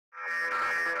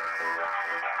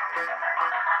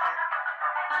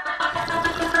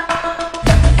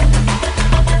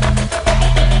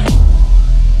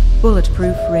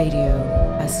Bulletproof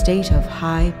Radio, a state of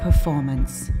high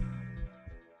performance.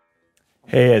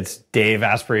 Hey, it's Dave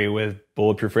Asprey with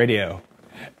Bulletproof Radio.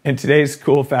 And today's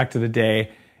cool fact of the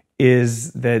day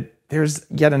is that there's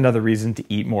yet another reason to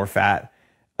eat more fat.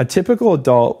 A typical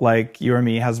adult like you or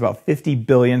me has about 50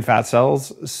 billion fat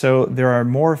cells, so there are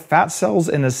more fat cells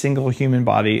in a single human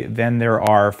body than there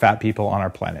are fat people on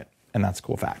our planet. And that's a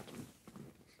cool fact.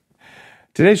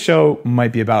 Today's show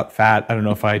might be about fat. I don't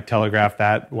know if I telegraphed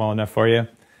that well enough for you.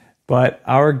 But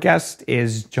our guest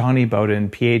is Jonny Bowden,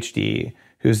 PhD,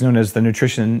 who's known as the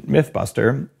Nutrition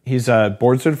Mythbuster. He's a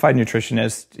board-certified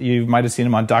nutritionist. You might have seen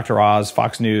him on Dr. Oz,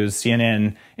 Fox News,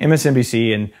 CNN,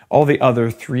 MSNBC, and all the other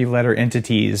three-letter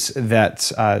entities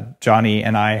that Jonny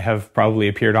and I have probably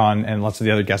appeared on, and lots of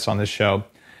the other guests on this show.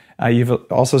 You've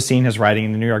also seen his writing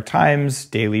in the New York Times,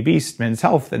 Daily Beast, Men's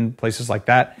Health, and places like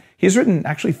that. He's written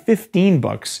actually 15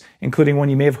 books, including one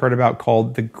you may have heard about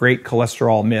called The Great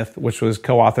Cholesterol Myth, which was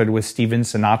co-authored with Stephen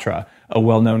Sinatra, a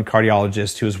well-known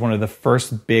cardiologist who was one of the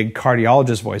first big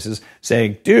cardiologist voices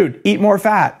saying, dude, eat more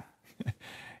fat.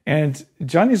 And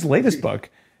Jonny's latest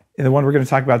book, the one we're going to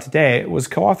talk about today, was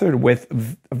co-authored with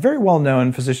a very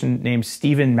well-known physician named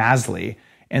Stephen Masley.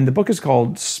 And the book is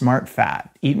called Smart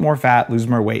Fat, Eat More Fat, Lose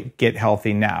More Weight, Get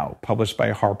Healthy Now, published by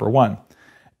Harper One.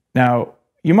 Now,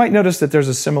 you might notice that there's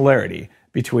a similarity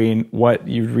between what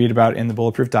you read about in the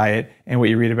Bulletproof Diet and what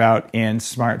you read about in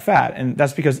Smart Fat. And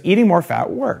that's because eating more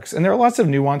fat works. And there are lots of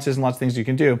nuances and lots of things you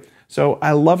can do. So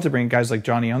I love to bring guys like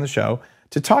Jonny on the show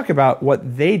to talk about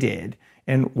what they did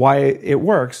and why it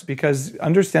works, because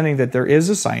understanding that there is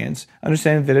a science,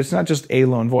 understanding that it's not just a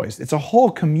lone voice, it's a whole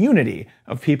community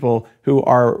of people who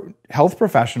are health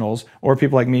professionals or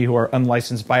people like me who are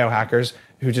unlicensed biohackers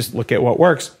who just look at what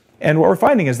works. And what we're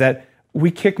finding is that we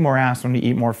kick more ass when we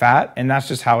eat more fat, and that's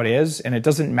just how it is. And it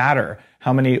doesn't matter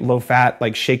how many low-fat,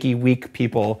 like shaky, weak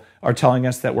people are telling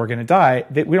us that we're going to die.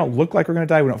 That we don't look like we're going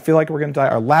to die. We don't feel like we're going to die.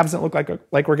 Our labs don't look like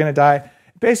we're going to die.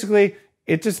 Basically,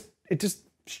 it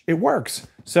works.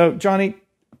 So, Jonny,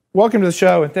 welcome to the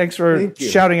show, and thanks for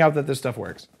shouting out that this stuff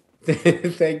works.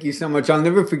 Thank you so much. I'll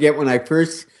never forget when I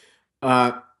first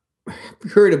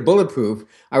heard of Bulletproof.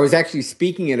 I was actually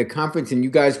speaking at a conference and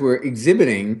you guys were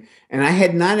exhibiting, and I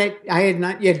had not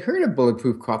yet heard of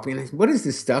Bulletproof coffee. And I said, what is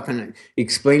this stuff? And he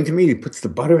explained to me, he puts the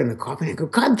butter in the coffee. And I go,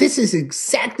 God, this is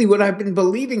exactly what I've been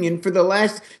believing in for the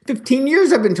last 15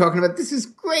 years I've been talking about. This is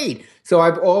great. So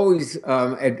I've always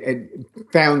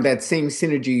found that same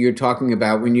synergy you're talking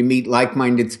about when you meet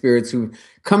like-minded spirits who've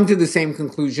come to the same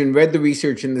conclusion, read the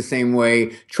research in the same way,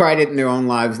 tried it in their own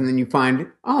lives, and then you find,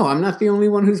 oh, I'm not the only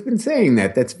one who's been saying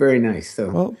that. That's very nice. So,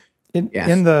 well,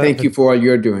 thank you for all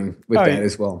you're doing with that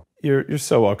as well. You're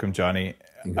so welcome, Jonny.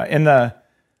 In the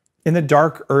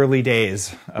dark early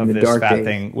days of this fat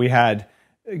thing, we had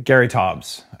Gary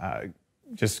Taubes,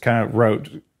 just kind of wrote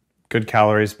Good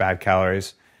Calories, Bad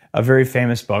Calories, a very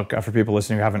famous book for people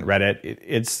listening who haven't read it.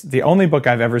 It's the only book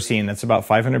I've ever seen that's about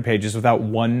 500 pages without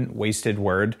one wasted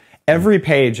word. Every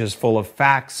page is full of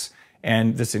facts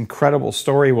and this incredible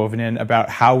story woven in about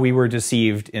how we were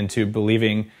deceived into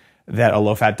believing that a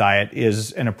low-fat diet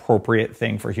is an appropriate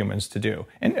thing for humans to do.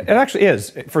 And it actually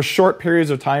is, for short periods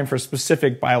of time for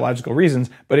specific biological reasons.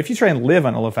 But if you try and live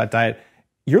on a low-fat diet,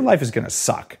 your life is going to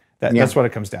suck. That's what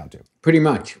it comes down to. Pretty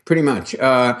much.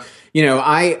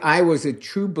 I was a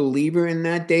true believer in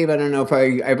that, Dave. I don't know if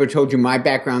I ever told you my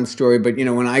background story, but,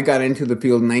 when I got into the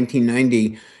field in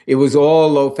 1990, it was all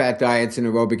low-fat diets and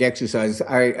aerobic exercise.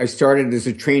 I started as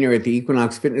a trainer at the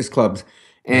Equinox Fitness Clubs.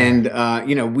 And,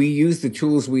 we used the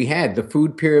tools we had, the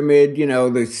food pyramid,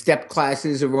 the step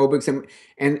classes, aerobics.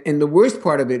 And the worst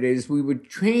part of it is we were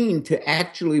trained to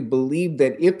actually believe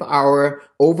that if our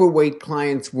overweight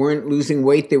clients weren't losing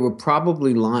weight, they were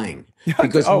probably lying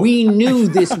because we knew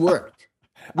this worked.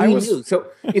 We knew. So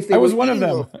if they I was one of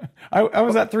them. I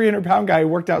was that 300-pound guy who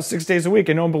worked out 6 days a week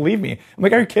and no one believed me. I'm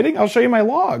like, are you kidding? I'll show you my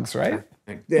logs, right?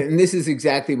 And this is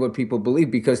exactly what people believe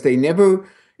because they never...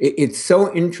 It's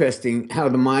so interesting how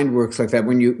the mind works like that.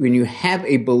 When you have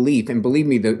a belief, and believe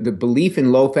me, the belief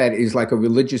in low fat is like a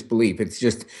religious belief.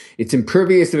 It's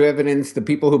impervious to evidence. The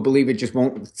people who believe it just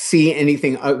won't see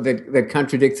anything that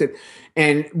contradicts it.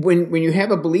 And when you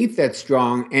have a belief that's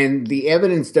strong and the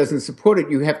evidence doesn't support it,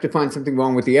 you have to find something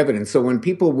wrong with the evidence. So when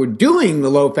people were doing the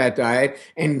low fat diet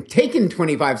and taking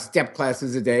 25 step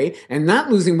classes a day and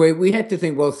not losing weight, we had to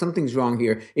think, well, something's wrong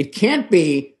here. It can't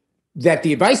be that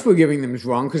the advice we're giving them is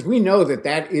wrong because we know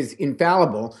that is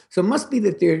infallible. So it must be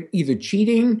that they're either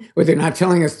cheating or they're not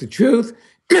telling us the truth.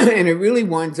 And it really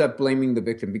winds up blaming the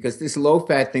victim, because this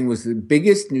low-fat thing was the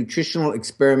biggest nutritional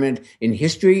experiment in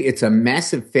history. It's a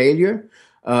massive failure.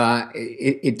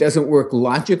 It doesn't work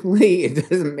logically. It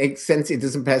doesn't make sense. It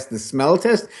doesn't pass the smell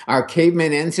test. Our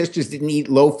caveman ancestors didn't eat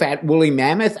low-fat woolly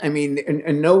mammoth. I mean,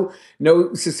 and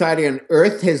no society on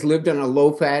earth has lived on a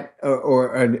low-fat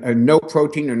or a no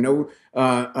protein or no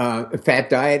fat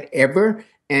diet ever.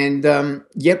 And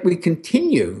yet we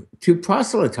continue to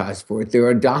proselytize for it. There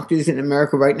are doctors in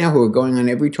America right now who are going on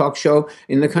every talk show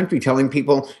in the country telling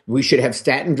people we should have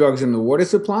statin drugs in the water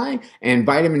supply, and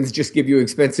vitamins just give you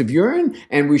expensive urine,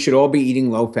 and we should all be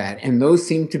eating low fat. And those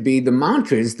seem to be the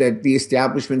mantras that the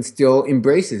establishment still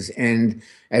embraces. And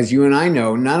as you and I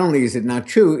know, not only is it not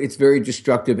true, it's very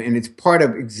destructive, and it's part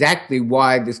of exactly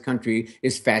why this country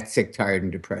is fat, sick, tired,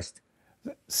 and depressed.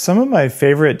 Some of my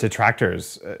favorite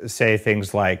detractors say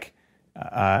things like,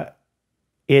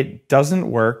 it doesn't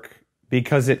work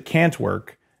because it can't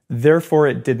work, therefore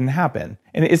it didn't happen.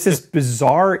 And it's this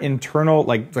bizarre internal,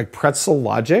 like pretzel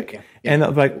logic. Yeah. Yeah.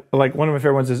 And like one of my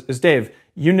favorite ones is, Dave,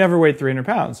 you never weighed 300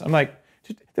 pounds. I'm like,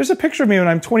 there's a picture of me when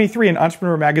I'm 23 in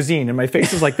Entrepreneur magazine, and my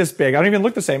face is like this big. I don't even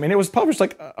look the same. And it was published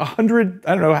like 100,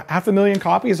 I don't know, 500,000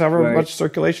 copies, however much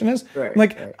circulation is. Right. I'm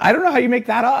like, I don't know how you make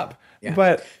that up. Yeah.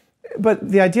 But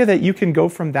the idea that you can go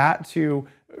from that to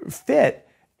fit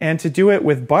and to do it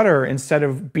with butter instead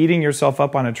of beating yourself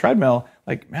up on a treadmill,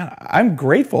 like, man, I'm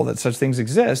grateful that such things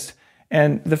exist.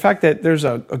 And the fact that there's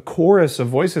a chorus of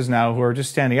voices now who are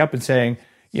just standing up and saying,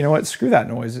 you know what, screw that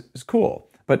noise, is cool.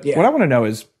 But what I want to know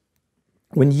is,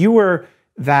 when you were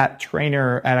that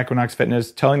trainer at Equinox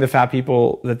Fitness telling the fat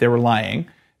people that they were lying,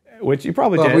 which you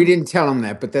probably did. Well, we didn't tell them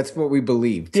that, but that's what we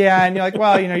believed. Yeah, and you're like,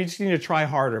 well, you just need to try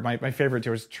harder. My favorite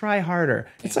too is try harder.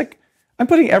 It's like, I'm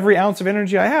putting every ounce of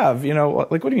energy I have,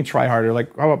 like, what do you mean try harder?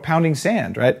 Like, how about pounding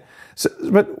sand, right? So,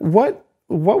 but what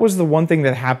was the one thing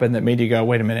that happened that made you go,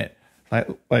 wait a minute?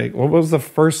 Like, what was the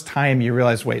first time you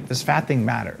realized, wait, this fat thing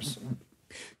matters?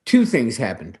 Two things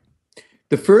happened.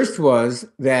 The first was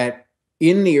that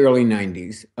in the early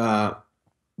 90s,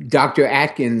 Dr.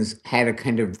 Atkins had a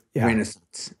kind of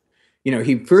renaissance.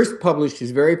 He first published his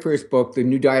very first book, The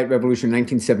New Diet Revolution, in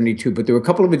 1972, but there were a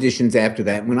couple of editions after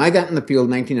that. When I got in the field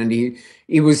in 1990,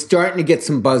 he was starting to get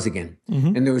some buzz again,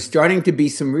 and there was starting to be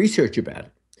some research about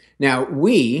it. Now,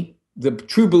 we, the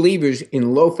true believers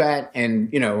in low-fat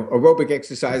and, aerobic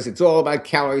exercise, it's all about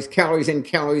calories in,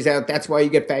 calories out. That's why you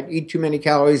get fat, eat too many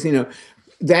calories,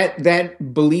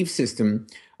 that belief system.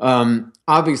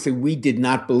 Obviously, we did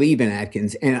not believe in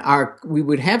Atkins, and we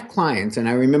would have clients, and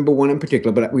I remember one in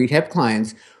particular, but we'd have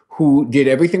clients who did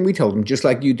everything we told them, just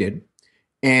like you did,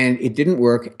 and it didn't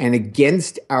work. And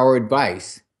against our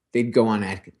advice, they'd go on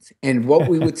Atkins. And what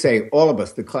we would say, all of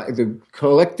us, the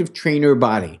collective trainer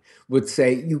body, would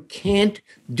say, you can't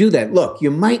do that. Look,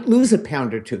 you might lose a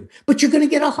pound or two, but you're going to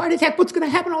get a heart attack. What's going to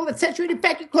happen? All that saturated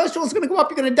fat, your cholesterol is going to go up.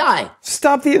 You're going to die.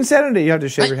 Stop the insanity. You have to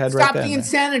shave your head right then. Stop the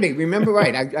insanity. Remember,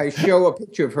 right. I show a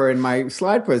picture of her in my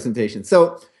slide presentation.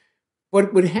 So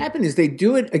what would happen is they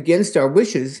do it against our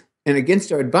wishes and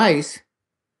against our advice,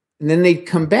 and then they'd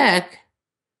come back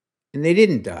and they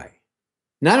didn't die.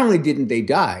 Not only didn't they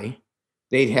die,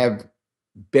 they'd have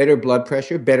better blood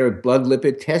pressure, better blood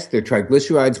lipid tests. Their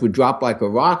triglycerides would drop like a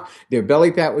rock. Their belly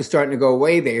fat was starting to go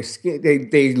away.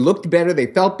 They looked better. They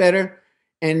felt better.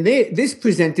 And this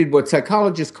presented what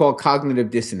psychologists call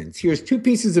cognitive dissonance. Here's two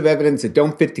pieces of evidence that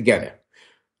don't fit together.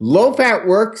 Low fat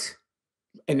works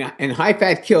and high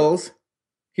fat kills.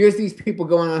 Here's these people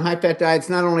going on high fat diets.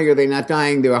 Not only are they not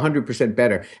dying, they're 100%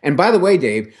 better. And by the way,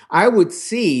 Dave, I would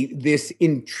see this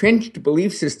entrenched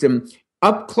belief system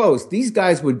up close. These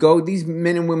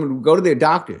men and women would go to their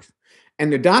doctors,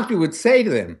 and the doctor would say to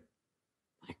them,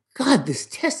 my God, this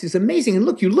test is amazing. And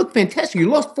look, you look fantastic. You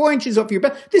lost 4 inches off your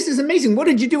belly. This is amazing. What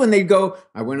did you do? And they'd go,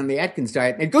 I went on the Atkins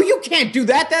diet. And they'd go, you can't do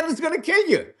that. That is going to kill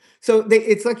you. So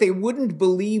it's like they wouldn't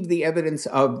believe the evidence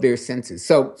of their senses.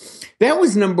 So that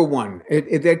was number one.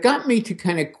 That got me to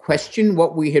kind of question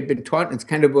what we had been taught. And it's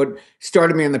kind of what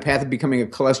started me on the path of becoming a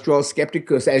cholesterol skeptic,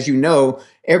 because as you know,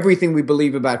 everything we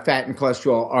believe about fat and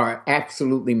cholesterol are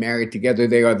absolutely married together.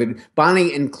 They are the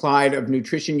Bonnie and Clyde of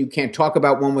nutrition. You can't talk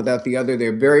about one without the other.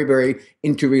 They're very, very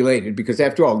interrelated, because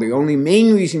after all, the only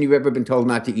main reason you've ever been told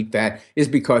not to eat fat is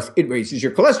because it raises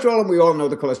your cholesterol, and we all know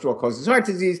the cholesterol causes heart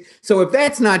disease. So if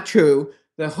that's not true,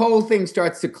 the whole thing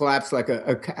starts to collapse like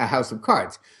a house of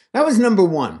cards. That was number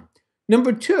one.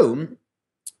 Number two,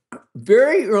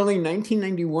 very early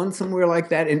 1991, somewhere like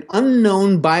that, an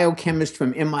unknown biochemist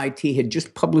from MIT had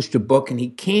just published a book, and he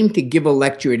came to give a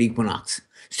lecture at Equinox.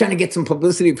 He's trying to get some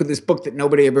publicity for this book that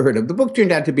nobody ever heard of. The book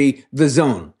turned out to be The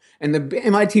Zone. And the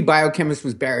MIT biochemist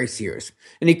was Barry Sears.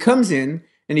 And he comes in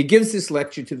and he gives this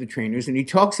lecture to the trainers, and he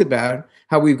talks about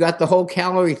how we've got the whole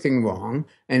calorie thing wrong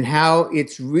and how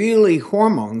it's really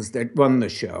hormones that run the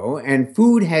show. And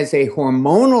food has a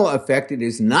hormonal effect. It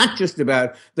is not just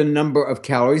about the number of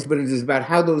calories, but it is about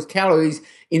how those calories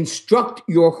instruct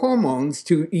your hormones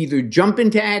to either jump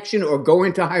into action or go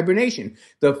into hibernation.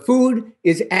 The food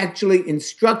is actually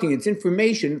instructing its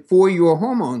information for your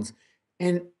hormones.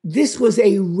 And this was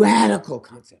a radical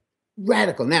concept.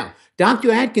 Radical. Now,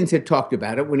 Dr. Atkins had talked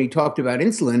about it when he talked about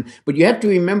insulin, but you have to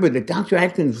remember that Dr.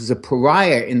 Atkins was a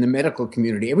pariah in the medical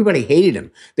community. Everybody hated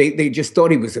him. They just thought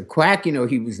he was a quack.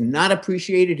 He was not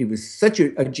appreciated. He was such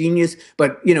a genius,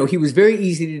 but, he was very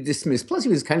easy to dismiss. Plus, he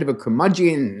was kind of a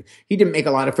curmudgeon, and he didn't make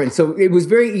a lot of friends. So it was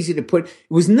very easy to it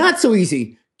was not so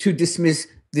easy to dismiss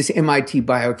this MIT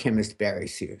biochemist, Barry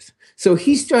Sears. So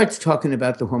he starts talking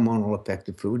about the hormonal effect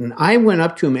of food. And I went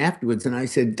up to him afterwards and I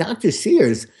said, Dr.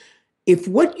 Sears, if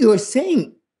what you're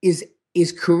saying is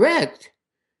correct,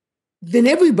 then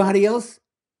everybody else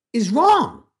is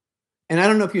wrong. And I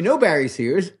don't know if you know Barry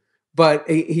Sears, but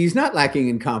he's not lacking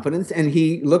in confidence. And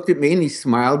he looked at me and he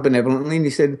smiled benevolently and he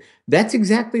said, that's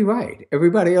exactly right.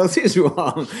 Everybody else is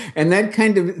wrong. And that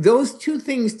those two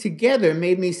things together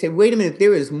made me say, wait a minute,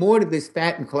 there is more to this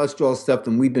fat and cholesterol stuff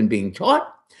than we've been being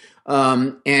taught.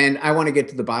 And I want to get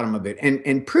to the bottom of it.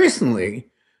 And personally,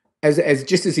 as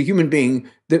just as a human being,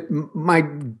 my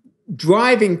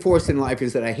driving force in life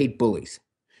is that I hate bullies.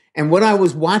 And what I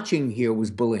was watching here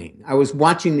was bullying. I was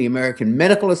watching the American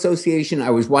Medical Association. I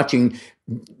was watching,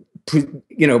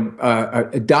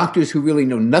 doctors who really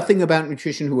know nothing about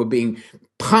nutrition, who are being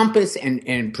pompous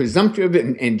and presumptive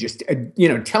and just,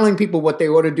 telling people what they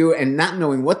ought to do and not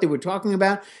knowing what they were talking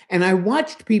about. And I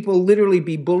watched people literally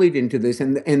be bullied into this.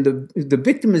 And the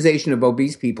victimization of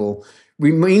obese people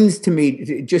remains to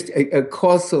me just a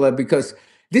cause célèbre, because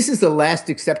this is the last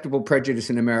acceptable prejudice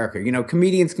in America.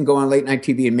 Comedians can go on late night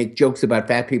TV and make jokes about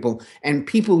fat people, and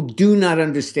people do not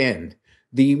understand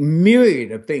the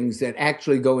myriad of things that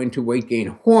actually go into weight gain: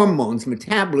 hormones,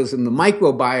 metabolism, the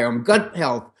microbiome, gut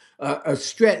health,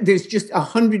 stress. There's just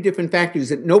 100 different factors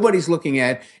that nobody's looking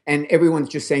at, and everyone's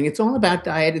just saying it's all about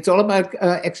diet, it's all about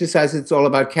exercise, it's all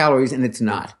about calories, and it's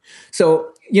not. So,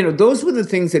 those were the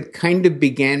things that kind of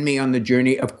began me on the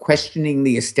journey of questioning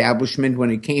the establishment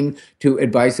when it came to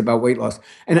advice about weight loss.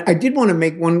 And I did want to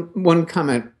make one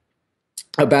comment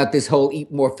about this whole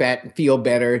eat more fat, feel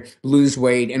better, lose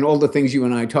weight, and all the things you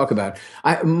and I talk about.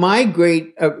 My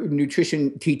great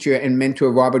nutrition teacher and mentor,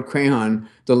 Robert Crahan,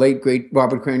 the late, great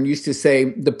Robert Crahan, used to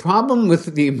say, the problem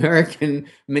with the American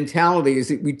mentality is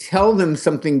that we tell them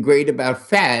something great about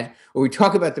fat, or we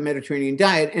talk about the Mediterranean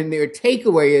diet, and their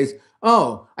takeaway is,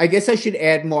 oh, I guess I should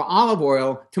add more olive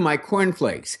oil to my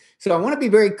cornflakes. So I want to be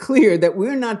very clear that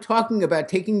we're not talking about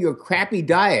taking your crappy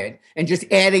diet and just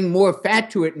adding more fat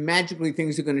to it and magically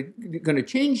things are going to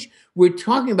change. We're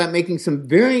talking about making some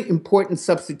very important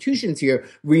substitutions here,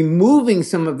 removing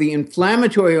some of the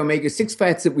inflammatory omega-6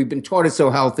 fats that we've been taught are so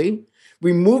healthy,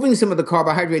 removing some of the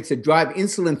carbohydrates that drive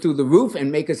insulin through the roof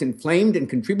and make us inflamed and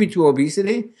contribute to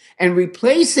obesity, and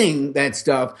replacing that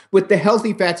stuff with the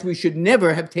healthy fats we should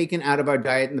never have taken out of our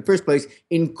diet in the first place,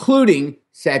 including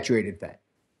saturated fat.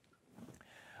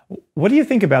 What do you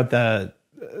think about the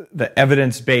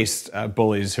evidence-based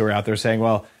bullies who are out there saying,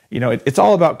 well, it's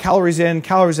all about calories in,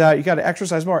 calories out, you got to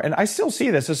exercise more? And I still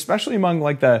see this, especially among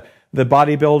the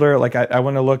bodybuilder. Like I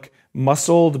want to look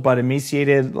muscled but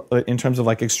emaciated in terms of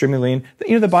extremely lean. The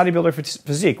bodybuilder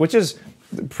physique, which is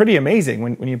pretty amazing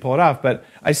when you pull it off. But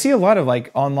I see a lot of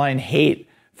online hate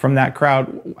from that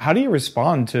crowd. How do you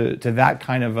respond to that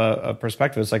kind of a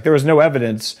perspective? It's there was no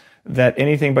evidence that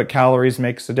anything but calories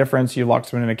makes a difference. You locked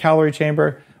someone in a calorie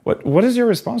chamber. What is your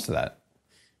response to that?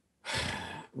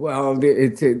 Well,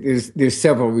 there's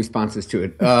several responses to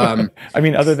it.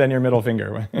 Other than your middle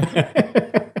finger.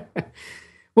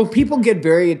 Well, people get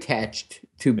very attached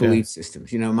to belief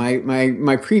systems.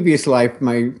 My previous life,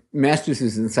 my master's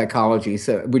is in psychology,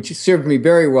 which served me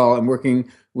very well in working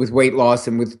with weight loss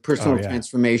and with personal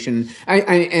transformation.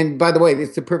 And by the way,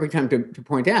 it's the perfect time to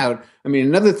point out,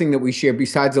 another thing that we share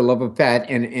besides a love of fat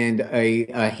and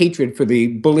a hatred for the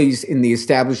bullies in the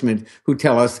establishment who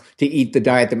tell us to eat the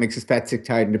diet that makes us fat, sick,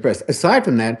 tired, and depressed. Aside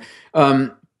from that,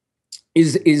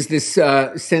 is this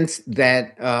sense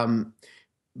that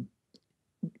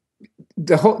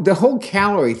the whole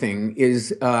calorie thing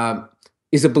is a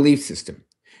belief system.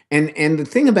 And the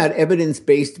thing about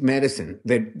evidence-based medicine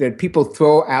that people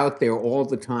throw out there all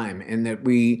the time, and that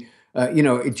we,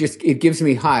 it gives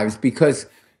me hives, because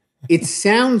it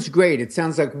sounds great. It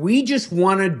sounds like we just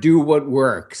want to do what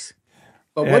works.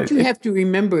 But what you have to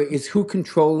remember is who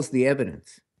controls the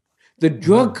evidence. The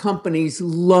drug companies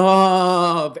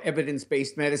love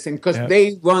evidence-based medicine because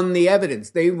they run the evidence,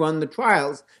 they run the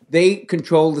trials, they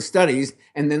control the studies,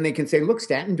 and then they can say, look,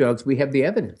 statin drugs, we have the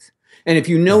evidence. And if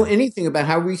you know anything about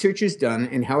how research is done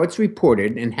and how it's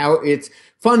reported and how it's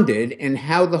funded and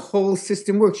how the whole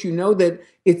system works, you know that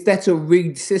that's a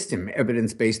rigged system,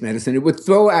 evidence-based medicine. It would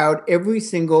throw out every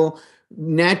single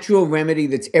natural remedy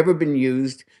that's ever been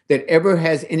used, that ever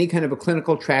has any kind of a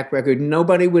clinical track record.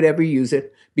 Nobody would ever use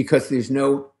it because there's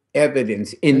no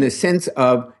evidence in the sense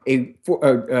of a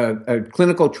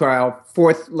clinical trial,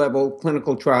 fourth level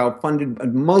clinical trial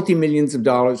funded multi-millions of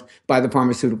dollars by the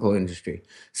pharmaceutical industry.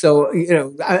 So,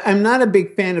 I'm not a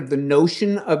big fan of the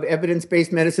notion of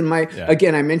evidence-based medicine.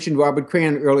 Again, I mentioned Robert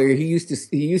Crayon earlier. He used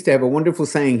to have a wonderful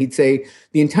saying. He'd say,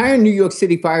 the entire New York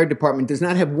City Fire Department does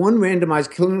not have one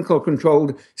randomized clinical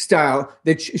controlled style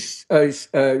that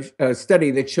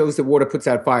study that shows that water puts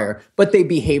out fire, but they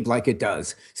behave like it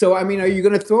does. So, are you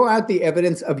going to throw out the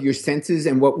evidence of your senses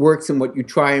and what works and what you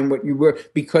try and what you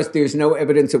work because there's no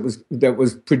evidence that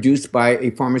was produced by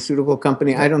a pharmaceutical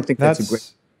company? I don't think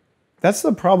that's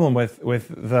the problem with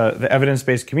the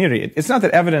evidence-based community. It's not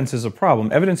that evidence is a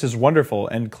problem. Evidence is wonderful,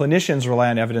 and clinicians rely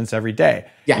on evidence every day.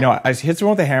 Yeah. I hit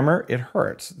someone with a hammer, it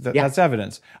hurts. That's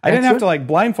evidence. I didn't have to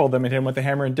blindfold them and hit them with the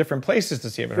hammer in different places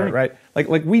to see if it hurt, right? Like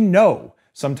we know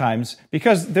sometimes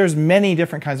because there's many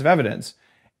different kinds of evidence,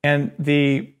 and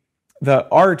the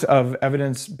art of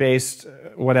evidence-based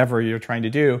whatever you're trying to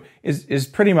do is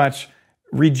pretty much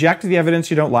reject the evidence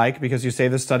you don't like because you say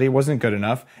the study wasn't good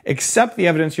enough, accept the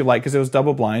evidence you like because it was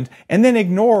double-blind, and then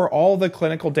ignore all the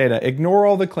clinical data, ignore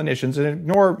all the clinicians, and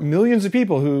ignore millions of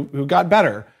people who got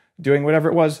better doing whatever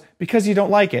it was because you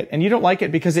don't like it. And you don't like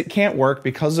it because it can't work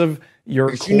because of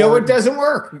your because you know it doesn't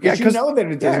work. Because you know that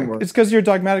it doesn't work. It's because of your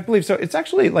dogmatic belief. So it's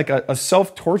actually like a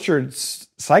self-tortured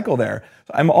cycle there.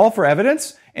 I'm all for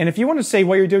evidence. And if you want to say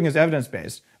what you're doing is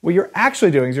evidence-based, what you're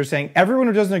actually doing is you're saying everyone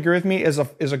who doesn't agree with me is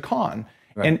a con.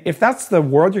 Right. And if that's the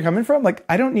world you're coming from,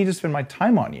 I don't need to spend my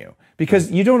time on you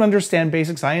because you don't understand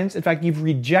basic science. In fact, you've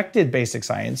rejected basic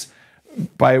science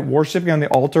by worshiping on the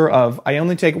altar of, I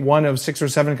only take one of 6 or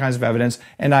 7 kinds of evidence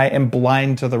and I am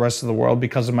blind to the rest of the world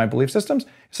because of my belief systems.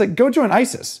 It's like, go join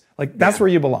ISIS. That's where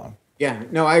you belong. Yeah,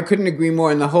 no, I couldn't agree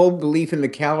more. And the whole belief in the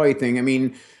calorie thing,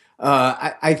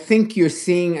 I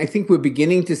think we're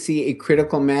beginning to see a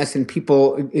critical mass in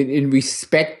people, in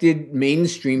respected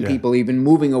mainstream people, even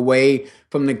moving away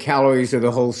from the calories of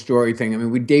the whole story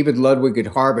thing. With David Ludwig at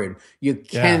Harvard, you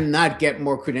cannot get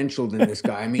more credentialed than this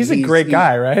guy. He's a great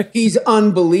guy, right? He's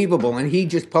unbelievable. And he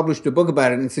just published a book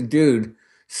about it and said, dude,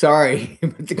 sorry,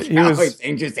 but the calorie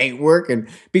thing just ain't working.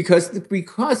 Because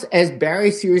as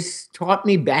Barry Sears taught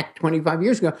me back 25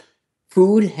 years ago,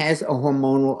 food has a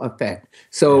hormonal effect.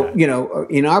 So,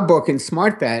 in our book, in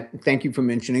Smart Fat, thank you for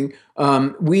mentioning,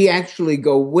 we actually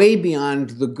go way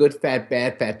beyond the good fat,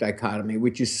 bad fat dichotomy,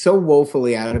 which is so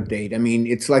woefully out of date.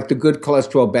 It's like the good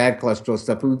cholesterol, bad cholesterol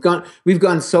stuff. We've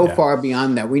gone so far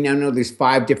beyond that. We now know there's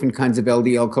 5 different kinds of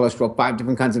LDL cholesterol, 5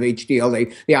 different kinds of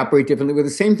HDL. They operate differently. We're the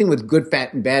same thing with good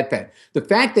fat and bad fat. The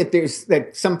fact that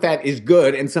some fat is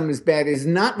good and some is bad is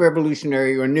not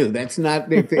revolutionary or new. That's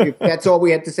not. If that's all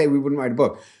we had to say, we wouldn't write a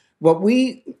book. What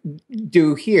we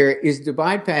do here is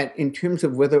divide fat in terms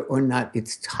of whether or not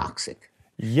it's toxic.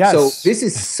 Yes. So this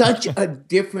is such a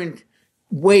different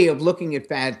way of looking at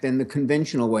fat than the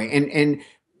conventional way. And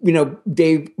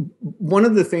Dave, one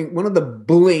of the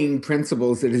bullying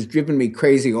principles that has driven me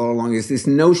crazy all along is this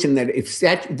notion that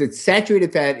that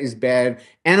saturated fat is bad,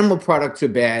 animal products are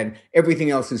bad, everything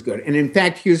else is good. And in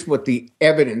fact, here's what the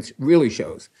evidence really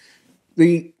shows.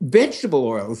 The vegetable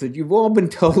oils that you've all been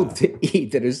told to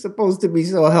eat that are supposed to be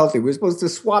so healthy, we're supposed to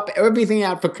swap everything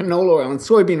out for canola oil and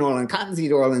soybean oil and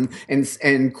cottonseed oil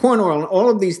and corn oil and all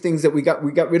of these things that we got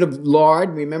rid of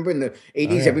lard. Remember in the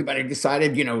 80s, everybody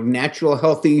decided, natural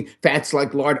healthy fats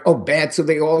like lard, bad. So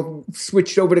they all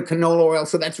switched over to canola oil.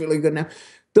 So that's really good now.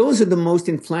 Those are the most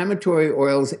inflammatory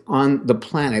oils on the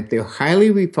planet. They're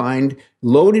highly refined,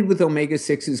 loaded with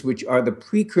omega-6s, which are the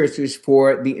precursors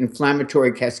for the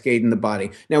inflammatory cascade in the body.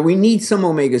 Now, we need some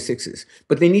omega-6s,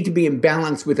 but they need to be in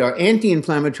balance with our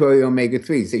anti-inflammatory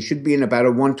omega-3s. They should be in about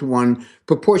a 1-to-1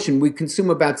 proportion. We consume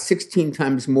about 16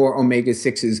 times more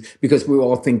omega-6s because we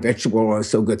all think vegetable oil is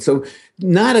so good. So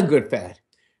not a good fat.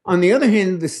 On the other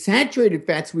hand, the saturated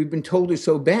fats we've been told are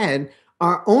so bad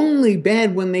are only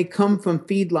bad when they come from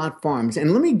feedlot farms.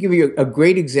 And let me give you a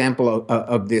great example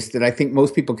of this that I think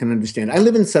most people can understand. I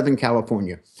live in Southern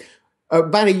California.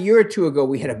 About a year or two ago,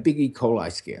 we had a big E.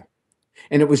 coli scare.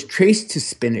 And it was traced to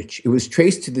spinach. It was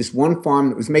traced to this one farm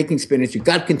that was making spinach. It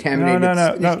got contaminated.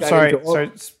 No.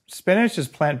 Sorry. Spinach is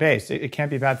plant-based. It can't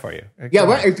be bad for you. Yeah,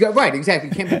 right. Exactly.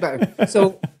 It can't be bad.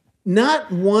 So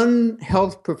not one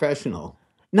health professional,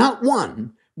 not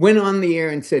one, went on the air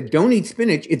and said, don't eat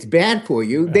spinach, it's bad for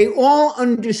you. Yeah. They all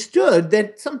understood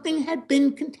that something had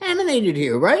been contaminated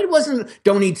here, right? It wasn't,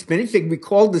 don't eat spinach. They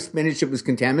recalled the spinach that was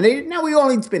contaminated. Now we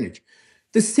all eat spinach.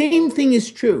 The same thing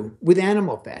is true with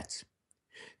animal fats.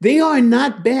 They are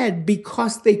not bad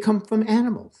because they come from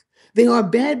animals. They are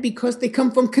bad because they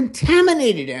come from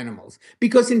contaminated animals.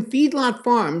 Because in feedlot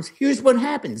farms, here's what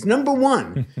happens. Number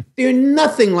one, they're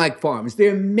nothing like farms.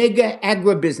 They're mega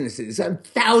agribusinesses,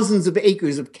 thousands of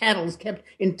acres of cattle kept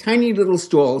in tiny little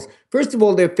stalls. First of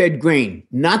all, they're fed grain,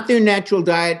 not their natural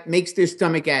diet, makes their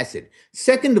stomach acid.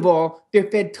 Second of all, they're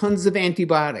fed tons of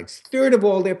antibiotics. Third of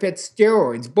all, they're fed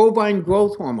steroids, bovine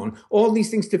growth hormone, all these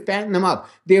things to fatten them up.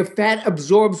 Their fat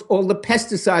absorbs all the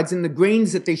pesticides in the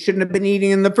grains that they shouldn't have been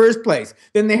eating in the first place.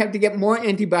 Then they have to get more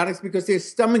antibiotics because their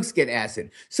stomachs get acid.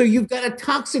 So you've got a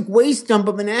toxic waste dump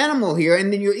of an animal here,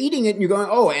 and then you're eating it and you're going,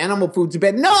 oh, animal food's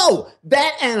bad. No,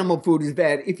 that animal food is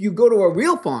bad. If you go to a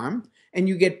real farm, and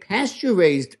you get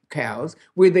pasture-raised cows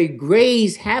where they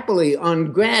graze happily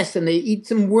on grass and they eat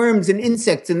some worms and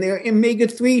insects and their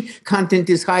omega-3 content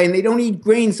is high and they don't eat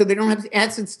grain so they don't have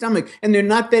acid stomach and they're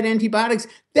not fed antibiotics.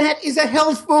 That is a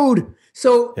health food.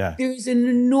 So there's an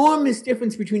enormous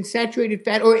difference between saturated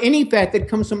fat or any fat that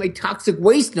comes from a toxic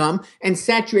waste dump and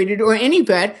saturated or any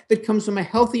fat that comes from a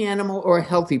healthy animal or a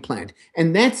healthy plant.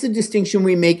 And that's the distinction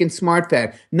we make in smart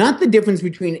fat, not the difference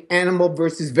between animal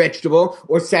versus vegetable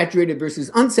or saturated versus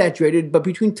unsaturated, but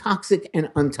between toxic and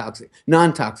untoxic,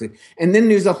 non-toxic. And then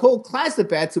there's a whole class of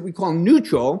fats that we call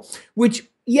neutral, which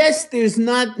yes, there's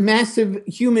not massive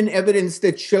human evidence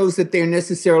that shows that they're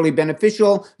necessarily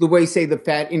beneficial, the way, say, the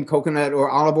fat in coconut or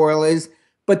olive oil is,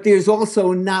 but there's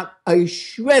also not a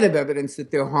shred of evidence that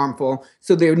they're harmful.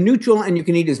 So they're neutral, and you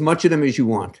can eat as much of them as you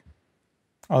want.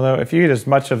 Although if you eat as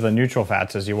much of the neutral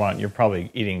fats as you want, you're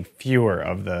probably eating fewer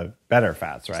of the better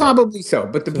fats, right? Probably so.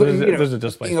 But there's a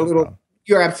displacement problem.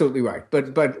 You're absolutely right.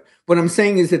 But what I'm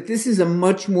saying is that this is a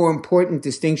much more important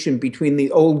distinction between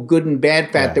the old good and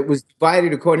bad fat that was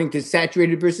divided according to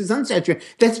saturated versus unsaturated.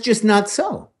 That's just not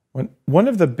so. One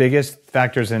of the biggest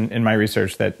factors in my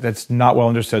research that's not well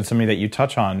understood, something that you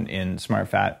touch on in Smart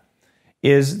Fat,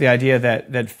 is the idea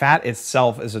that fat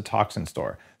itself is a toxin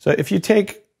store. So if you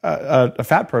take a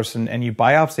fat person and you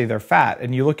biopsy their fat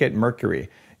and you look at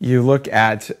mercury, you look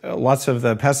at lots of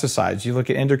the pesticides, you look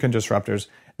at endocrine disruptors,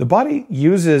 the body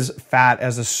uses fat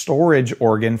as a storage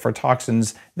organ for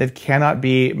toxins that cannot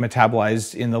be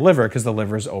metabolized in the liver because the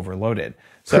liver is overloaded.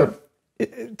 So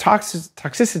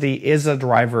toxicity is a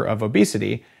driver of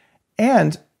obesity.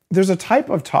 And there's a type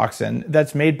of toxin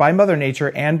that's made by Mother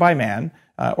Nature and by man.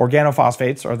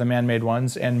 Organophosphates are the man-made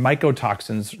ones, and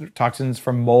mycotoxins, toxins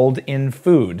from mold in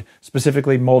food,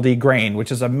 specifically moldy grain,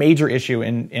 which is a major issue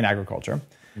in agriculture.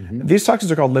 Mm-hmm. These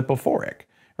toxins are called lipophoric.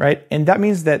 Right? And that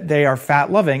means that they are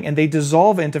fat-loving and they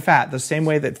dissolve into fat the same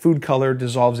way that food color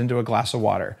dissolves into a glass of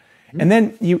water. Mm-hmm. And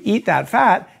then you eat that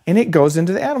fat and it goes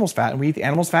into the animal's fat. And we eat the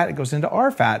animal's fat, it goes into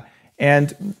our fat.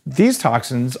 And these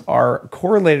toxins are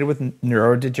correlated with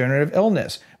neurodegenerative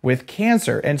illness, with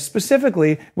cancer, and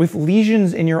specifically with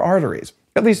lesions in your arteries.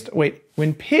 At least,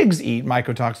 when pigs eat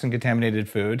mycotoxin-contaminated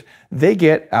food, they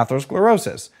get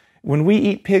atherosclerosis. When we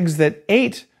eat pigs that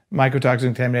ate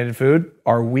mycotoxin-contaminated food,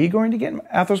 are we going to get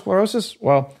atherosclerosis?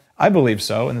 Well, I believe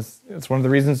so, and it's one of the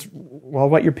reasons, well,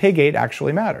 what your pig ate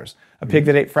actually matters. A pig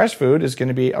that ate fresh food is going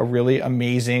to be a really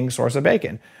amazing source of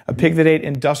bacon. A pig that ate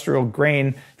industrial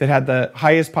grain that had the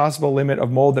highest possible limit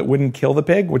of mold that wouldn't kill the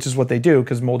pig, which is what they do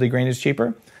because moldy grain is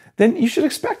cheaper, then you should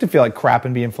expect to feel like crap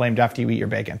and be inflamed after you eat your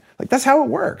bacon. Like, that's how it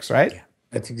works, right? Yeah.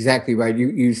 That's exactly right.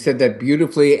 You said that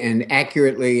beautifully and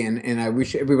accurately, and I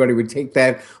wish everybody would take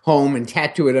that home and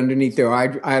tattoo it underneath their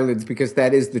eyelids because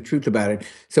that is the truth about it.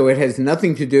 So it has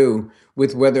nothing to do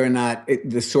with whether or not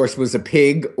the source was a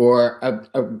pig or a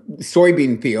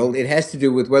soybean field. It has to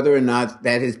do with whether or not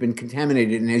that has been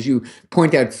contaminated. And as you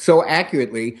point out so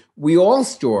accurately, we all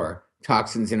store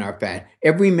toxins in our fat.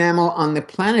 Every mammal on the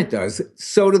planet does.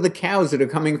 So do the cows that are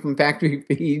coming from factory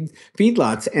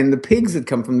feedlots and the pigs that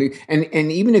come from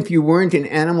and even if you weren't an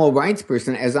animal rights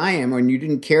person, as I am, and you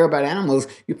didn't care about animals,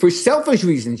 for selfish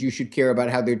reasons, you should care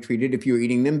about how they're treated if you're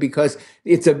eating them, because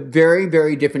it's a very,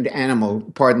 very different animal,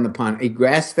 pardon the pun. A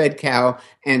grass-fed cow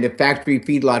and a factory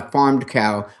feedlot farmed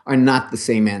cow are not the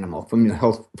same animal from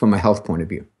a health point of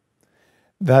view.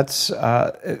 That's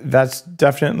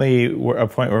definitely a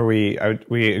point where we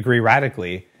agree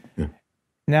radically. Yeah.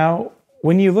 Now,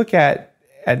 when you look at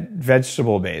at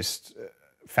vegetable-based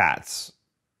fats.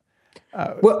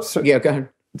 Go ahead.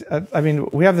 I mean,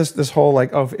 we have this whole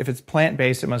like, oh, if it's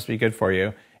plant-based, it must be good for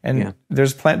you. And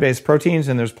there's plant-based proteins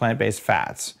and there's plant-based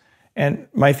fats. And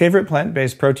my favorite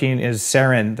plant-based protein is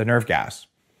sarin, the nerve gas.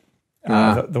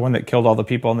 The one that killed all the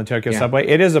people in the Tokyo subway.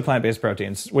 It is a plant-based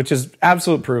protein, which is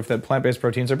absolute proof that plant-based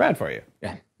proteins are bad for you.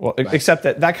 Yeah. Well, except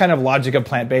that kind of logic of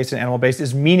plant-based and animal-based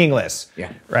is meaningless.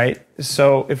 Yeah. Right?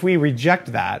 So if we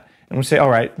reject that and we say, all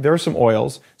right, there are some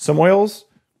oils. Some oils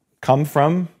come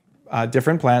from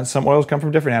different plants. Some oils come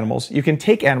from different animals. You can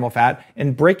take animal fat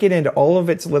and break it into all of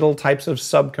its little types of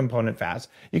subcomponent fats.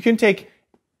 You can take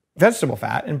vegetable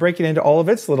fat and break it into all of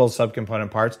its little subcomponent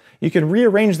parts. You can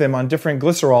rearrange them on different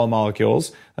glycerol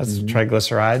molecules. That's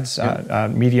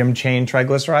triglycerides, medium chain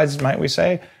triglycerides, might we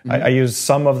say. I use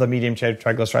some of the medium chain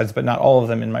triglycerides, but not all of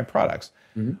them in my products.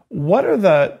 What are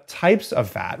the types of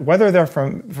fat? Whether they're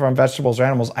from vegetables or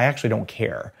animals, I actually don't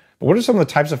care. But what are some of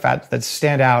the types of fats that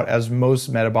stand out as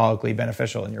most metabolically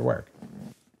beneficial in your work?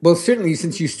 Well, certainly,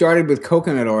 since you started with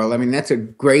coconut oil, I mean, that's a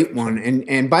great one.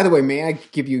 And by the way, may I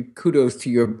give you kudos to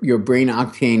your brain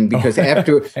octane, because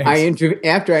after I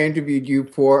interviewed you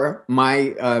for my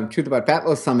Truth About Fat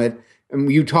Loss Summit,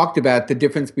 you talked about the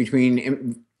difference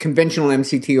between conventional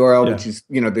MCT oil, which is,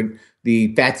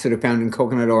 the fats that are found in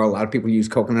coconut oil. A lot of people use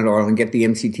coconut oil and get the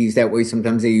MCTs that way.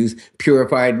 Sometimes they use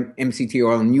purified MCT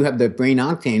oil, and you have the brain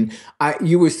octane.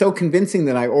 You were so convincing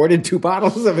that I ordered 2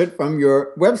 bottles of it from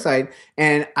your website,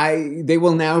 and they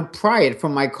will now pry it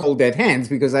from my cold dead hands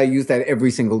because I use that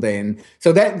every single day. And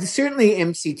so that certainly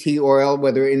MCT oil,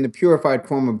 whether in the purified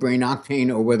form of brain octane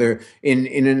or whether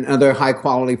in another high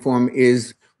quality form,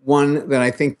 is one that I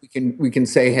think we can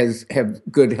say have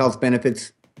good health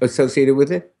benefits associated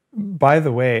with it. By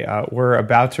the way, we're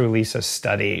about to release a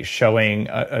study showing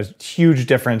a huge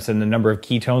difference in the number of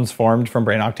ketones formed from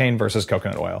brain octane versus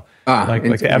coconut oil. Like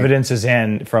the evidence is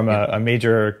in from a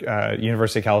major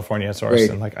University of California source.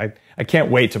 Great. And I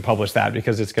can't wait to publish that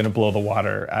because it's going to blow the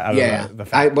water out of the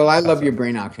fat. I love your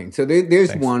brain octane. So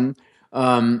there's one.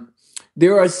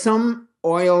 There are some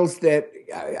oils that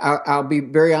I'll be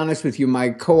very honest with you.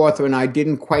 My co-author and I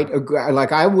didn't quite agree.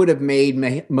 Like, I would have made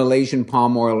Malaysian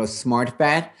palm oil a smart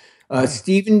fat.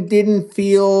 Stephen didn't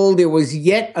feel there was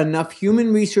yet enough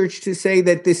human research to say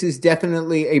that this is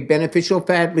definitely a beneficial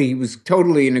fat. He was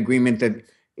totally in agreement that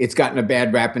it's gotten a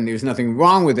bad rap and there's nothing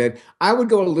wrong with it. I would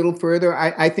go a little further.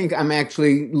 I think I'm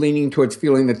actually leaning towards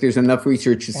feeling that there's enough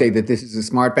research to say that this is a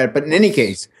smart fat. But in any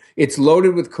case, it's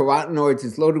loaded with carotenoids.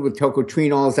 It's loaded with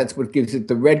tocotrienols. That's what gives it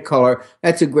the red color.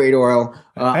 That's a great oil.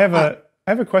 I have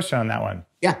a question on that one.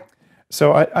 Yeah.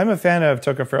 So I'm a fan of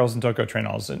tocopherols and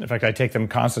tocotrienols. And in fact, I take them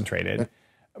concentrated.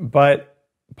 But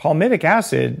palmitic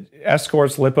acid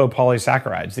escorts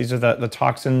lipopolysaccharides. These are the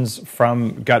toxins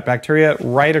from gut bacteria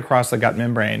right across the gut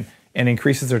membrane and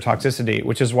increases their toxicity,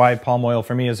 which is why palm oil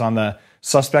for me is on the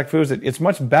suspect foods. It's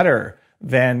much better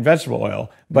than vegetable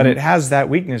oil, but it has that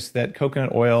weakness that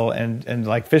coconut oil and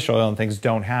like fish oil and things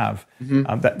don't have.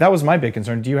 That was my big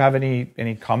concern. Do you have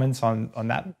any comments on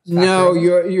that factor? No,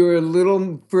 you're a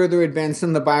little further advanced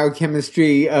in the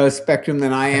biochemistry spectrum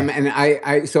than I am,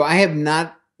 and so I have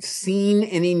not seen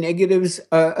any negatives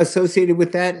associated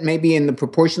with that. Maybe in the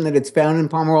proportion that it's found in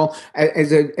palm oil.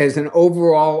 As an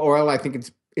overall oil, I think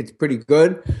it's pretty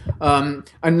good. But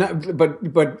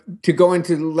to go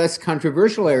into less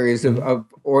controversial areas of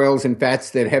oils and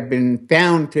fats that have been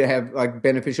found to have like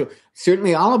beneficial,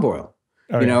 certainly olive oil.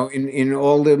 In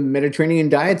all the Mediterranean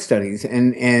diet studies,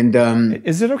 and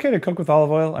is it okay to cook with olive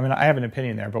oil? I mean, I have an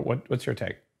opinion there, but what's your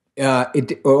take?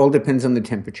 It all depends on the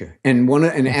temperature.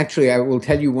 And actually, I will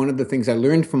tell you one of the things I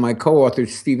learned from my co-author,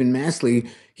 Stephen Masley.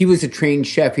 He was a trained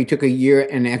chef. He took a year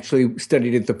and actually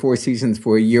studied at the Four Seasons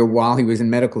for a year while he was in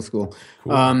medical school.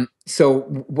 Cool. So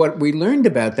what we learned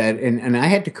about that, and I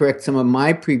had to correct some of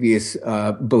my previous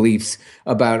beliefs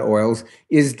about oils,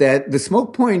 is that the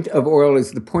smoke point of oil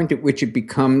is the point at which it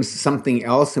becomes something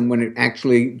else and when it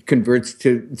actually converts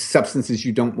to substances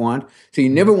you don't want. So you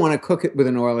never want to cook it with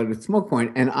an oil at its smoke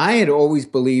point. And I had always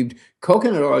believed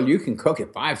coconut oil, you can cook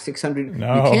it 500-600.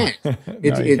 No. You can't.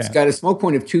 It's got a smoke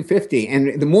point of 250.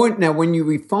 And now when you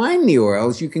refine the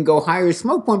oils, you can go higher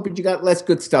smoke point, but you got less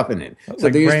good stuff in it. So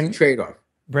like there's the trade-off.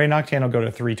 Brain octane will go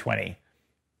to 320.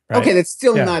 Right? Okay, that's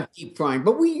still not deep frying,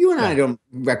 but you and I don't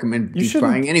recommend deep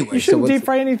frying anyway. You shouldn't deep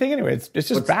fry anything anyway. It's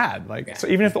just bad. So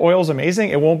even if the oil's amazing,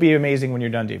 it won't be amazing when you're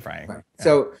done deep frying. Right.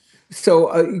 Yeah.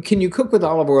 So can you cook with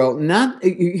olive oil?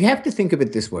 You have to think of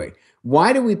it this way.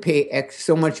 Why do we pay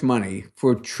so much money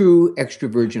for true extra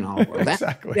virgin olive oil?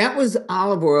 Exactly. That was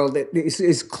olive oil that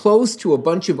is close to a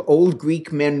bunch of old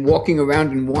Greek men walking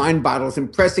around in wine bottles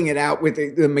and pressing it out with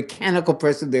the mechanical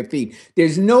press of their feet.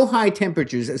 There's no high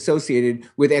temperatures associated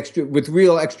with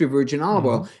real extra virgin olive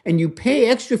oil. And you pay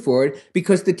extra for it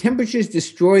because the temperatures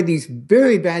destroy these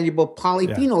very valuable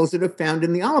polyphenols that are found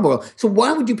in the olive oil. So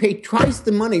why would you pay twice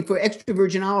the money for extra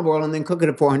virgin olive oil and then cook it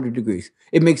at 400 degrees?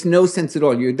 It makes no sense at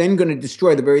all. You're then going to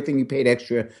destroy the very thing you paid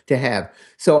extra to have.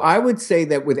 So I would say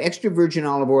that with extra virgin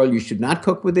olive oil, you should not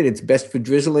cook with it. It's best for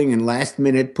drizzling and last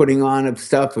minute putting on of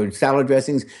stuff or salad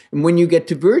dressings. And when you get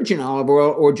to virgin olive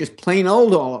oil or just plain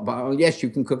old olive oil, yes, you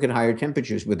can cook at higher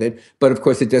temperatures with it. But of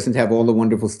course, it doesn't have all the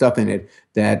wonderful stuff in it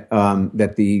that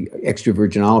the extra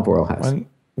virgin olive oil has.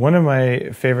 One of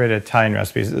my favorite Italian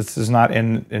recipes, this is not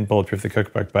in Bulletproof the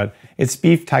cookbook, but it's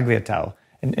beef tagliatelle.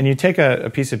 And you take a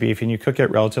piece of beef and you cook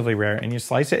it relatively rare and you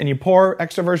slice it and you pour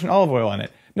extra virgin olive oil on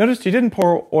it. Notice you didn't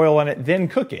pour oil on it, then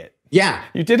cook it. Yeah.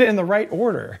 You did it in the right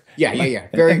order. Yeah.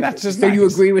 Very. And that's just so nice. You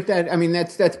agree with that? I mean,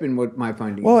 that's been what my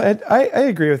finding is. Well, I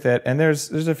agree with it. And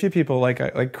there's a few people like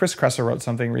Chris Kresser wrote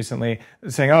something recently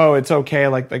saying, oh, it's okay.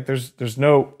 Like there's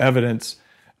no evidence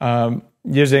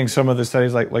using some of the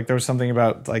studies. Like there was something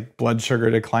about like blood sugar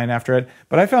decline after it.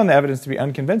 But I found the evidence to be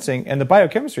unconvincing. And the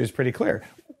biochemistry is pretty clear.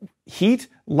 Heat,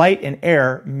 light, and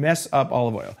air mess up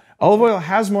olive oil. Olive oil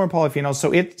has more polyphenols,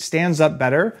 so it stands up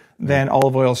better than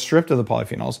olive oil stripped of the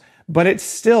polyphenols, but it's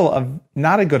still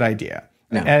not a good idea.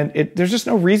 No. And there's just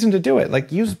no reason to do it.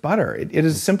 Like, use butter. It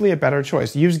is simply a better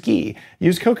choice. Use ghee,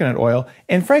 use coconut oil.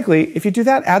 And frankly, if you do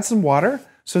that, add some water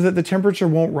so that the temperature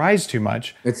won't rise too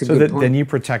much. That's a good point. Then you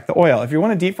protect the oil. If you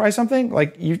want to deep fry something, go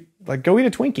eat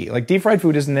a Twinkie. Like, deep fried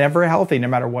food is never healthy no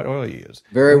matter what oil you use.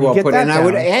 Very well put. And I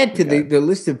would add to the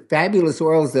list of fabulous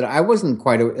oils that I wasn't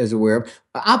quite as aware of,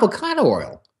 avocado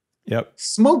oil. Yep.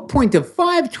 Smoke point of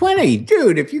 520.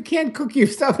 Dude, if you can't cook your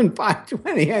stuff in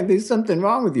 520, there's something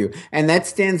wrong with you. And that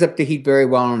stands up to heat very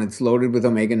well, and it's loaded with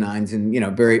omega-9s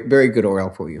and, very, very good oil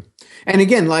for you. And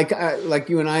again, like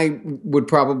you and I would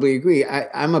probably agree,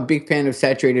 I'm a big fan of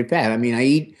saturated fat. I mean, I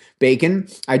eat bacon.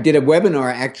 I did a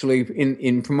webinar actually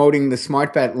in promoting the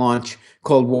Smart Fat launch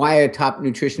called Why a Top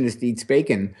Nutritionist Eats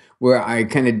Bacon, where I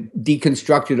kind of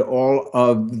deconstructed all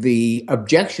of the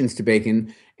objections to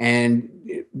bacon and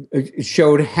it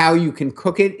showed how you can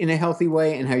cook it in a healthy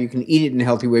way and how you can eat it in a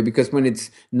healthy way. Because when it's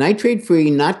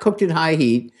nitrate-free, not cooked at high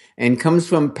heat, and comes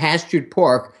from pastured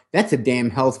pork, that's a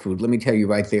damn health food. Let me tell you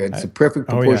right there. It's a perfect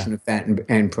proportion of fat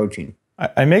and protein.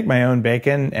 I make my own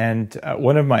bacon, and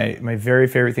one of my very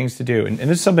favorite things to do, and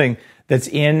this is something that's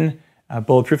in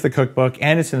Bulletproof the cookbook,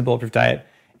 and it's in the Bulletproof diet,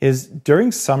 is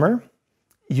during summer,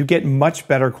 you get much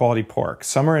better quality pork,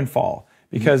 summer and fall,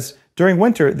 because during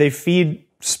winter, they feed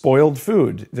spoiled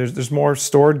food. There's more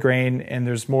stored grain and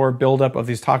there's more buildup of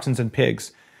these toxins in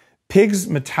pigs. Pigs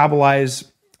metabolize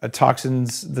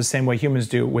toxins the same way humans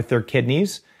do with their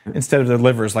kidneys instead of their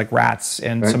livers, like rats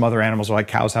and some other animals, or like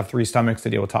cows have 3 stomachs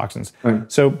to deal with toxins.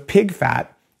 So pig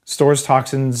fat stores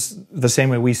toxins the same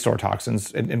way we store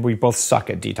toxins, and we both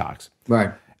suck at detox.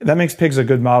 Right. That makes pigs a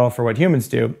good model for what humans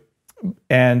do.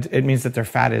 And it means that their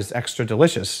fat is extra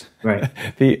delicious. Right.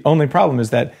 The only problem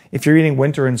is that if you're eating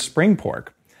winter and spring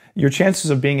pork, your chances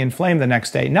of being inflamed the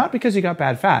next day, not because you got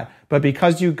bad fat, but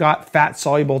because you got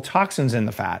fat-soluble toxins in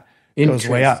the fat, goes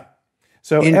way up.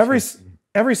 So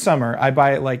every summer, I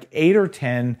buy like 8 or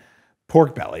 10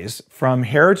 pork bellies from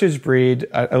Heritage Breed.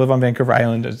 I live on Vancouver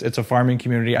Island. It's a farming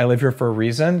community. I live here for a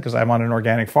reason, because I'm on an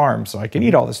organic farm, so I can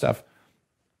eat all this stuff.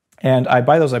 And I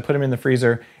buy those, I put them in the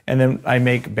freezer, and then I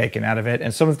make bacon out of it.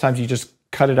 And sometimes you just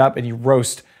cut it up and you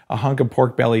roast a hunk of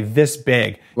pork belly this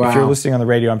big. Wow. If you're listening on the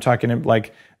radio, I'm talking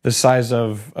like the size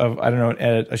of I don't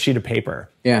know, a sheet of paper.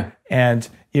 Yeah. And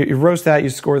you roast that, you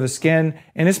score the skin,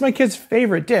 and it's my kid's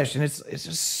favorite dish. And it's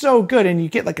just so good. And you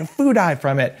get like a food eye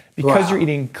from it because you're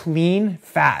eating clean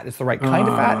fat. It's the right kind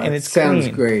of fat, and it's sounds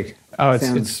clean. Great. Oh,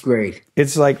 it's great.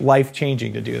 It's like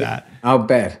life-changing to do that. I'll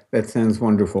bet. That sounds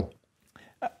wonderful.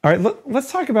 All right,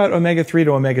 let's talk about omega-3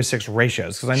 to omega-6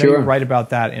 ratios, because I know you write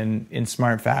about that in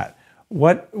Smart Fat.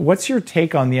 What's your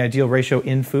take on the ideal ratio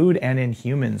in food and in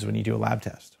humans when you do a lab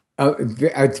test?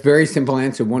 It's a very simple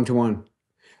answer, 1-to-1.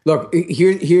 Look,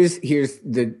 here's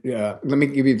the, let me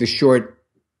give you the short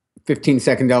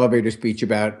 15-second elevator speech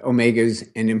about omegas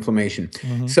and inflammation.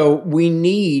 Mm-hmm. So we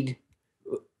need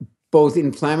both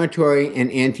inflammatory and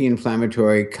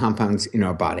anti-inflammatory compounds in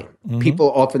our body. Mm-hmm.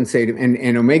 People often say,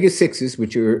 and omega-6s,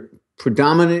 which are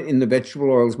predominant in the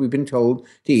vegetable oils we've been told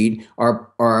to eat,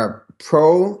 are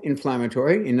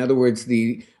pro-inflammatory. In other words,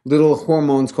 the little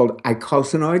hormones called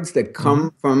eicosanoids that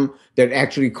come from, that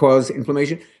actually cause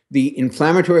inflammation. The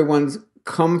inflammatory ones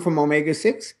come from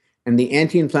omega-6, and the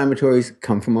anti-inflammatories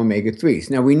come from omega-3s.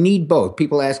 Now, we need both.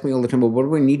 People ask me all the time, well, what do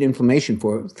we need inflammation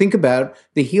for? Think about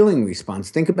the healing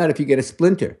response. Think about if you get a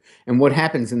splinter and what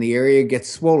happens and the area gets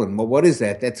swollen. Well, what is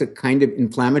that? That's a kind of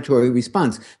inflammatory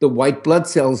response. The white blood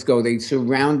cells go, they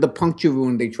surround the puncture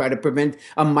wound. They try to prevent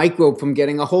a microbe from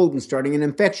getting a hold and starting an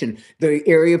infection. The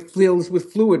area fills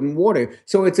with fluid and water.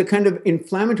 So it's a kind of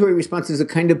inflammatory response is a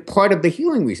kind of part of the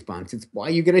healing response. It's why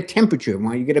you get a temperature,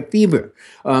 why you get a fever.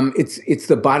 It's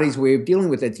the body's way of dealing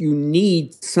with it. You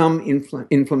need some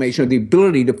inflammation or the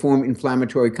ability to form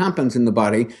inflammatory compounds in the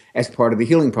body as part of the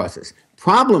healing process.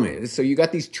 Problem is, so you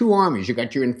got these two armies. You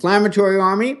got your inflammatory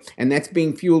army, and that's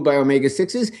being fueled by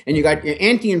omega-6s, and you got your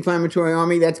anti-inflammatory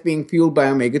army that's being fueled by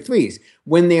omega-3s.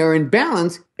 When they are in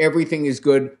balance, everything is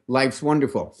good, life's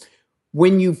wonderful.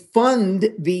 When you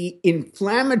fund the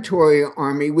inflammatory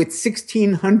army with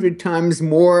 1,600 times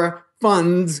more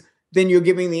funds then you're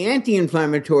giving the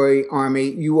anti-inflammatory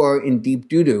army, you are in deep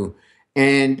doo-doo.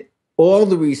 And all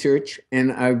the research,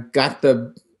 and I've got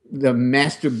the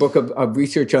master book of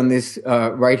research on this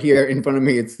right here in front of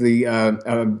me. It's the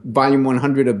volume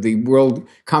 100 of the World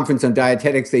Conference on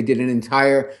Dietetics. They did an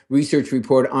entire research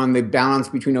report on the balance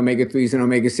between omega-3s and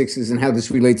omega-6s and how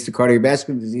this relates to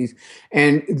cardiovascular disease.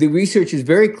 And the research is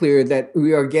very clear that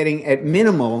we are getting at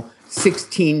minimal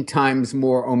 16 times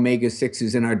more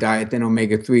omega-6s in our diet than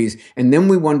omega-3s. And then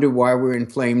we wonder why we're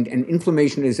inflamed. And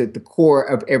inflammation is at the core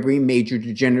of every major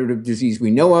degenerative disease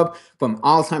we know of, from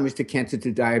Alzheimer's to cancer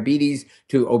to diabetes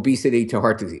to obesity to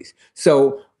heart disease.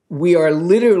 So we are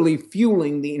literally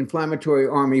fueling the inflammatory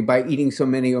army by eating so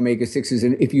many omega-6s.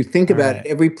 And if you think about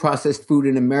every processed food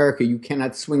in America, you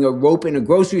cannot swing a rope in a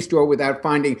grocery store without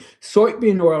finding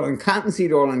soybean oil and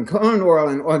cottonseed oil and corn oil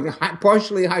and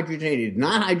partially hydrogenated,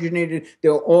 not hydrogenated.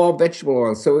 They're all vegetable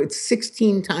oils. So it's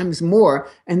 16 times more.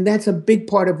 And that's a big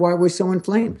part of why we're so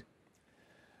inflamed.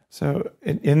 So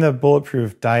in the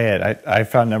Bulletproof diet, I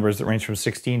found numbers that range from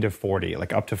 16 to 40,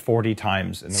 like up to 40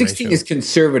 times. In the 16 ratio. Is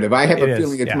conservative. I have a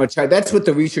feeling it's much higher. That's what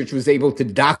the research was able to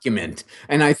document.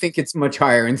 And I think it's much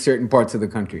higher in certain parts of the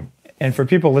country. And for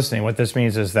people listening, what this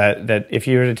means is that if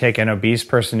you were to take an obese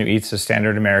person who eats the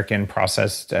standard American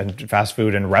processed and fast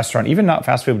food and restaurant, even not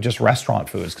fast food, just restaurant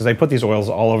foods, because they put these oils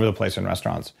all over the place in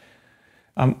restaurants,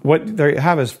 what they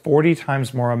have is 40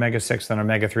 times more omega-6 than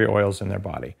omega-3 oils in their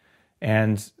body.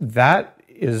 And that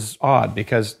is odd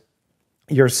because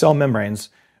your cell membranes,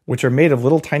 which are made of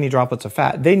little tiny droplets of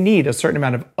fat, they need a certain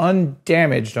amount of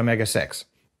undamaged omega-6.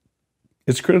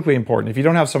 It's critically important. If you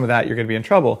don't have some of that, you're going to be in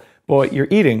trouble. But what you're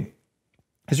eating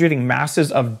is you're eating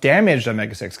masses of damaged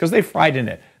omega-6 because they fried in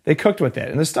it. They cooked with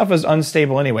it. And this stuff is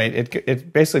unstable anyway.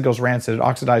 It basically goes rancid. It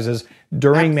oxidizes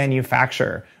during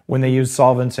manufacture when they use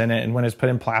solvents in it and when it's put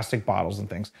in plastic bottles and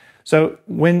things. So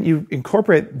when you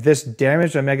incorporate this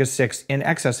damaged omega-6 in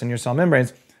excess in your cell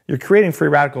membranes, you're creating free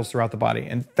radicals throughout the body.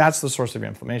 And that's the source of your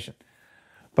inflammation.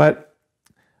 But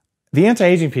the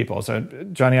anti-aging people, so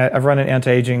Jonny, I've run an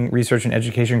anti-aging research and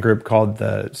education group called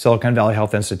the Silicon Valley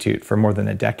Health Institute for more than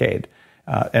a decade.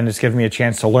 And it's given me a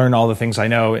chance to learn all the things I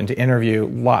know and to interview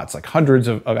lots, like hundreds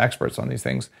of experts on these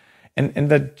things. And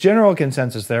the general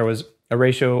consensus there was a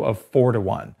ratio of 4 to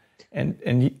 1.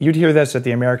 And you'd hear this at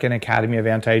the American Academy of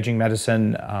Anti-Aging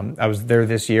Medicine. I was there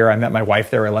this year. I met my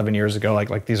wife there 11 years ago.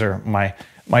 Like these are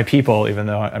my people, even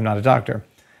though I'm not a doctor.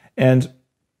 And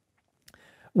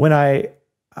when I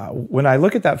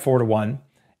look at that 4 to 1,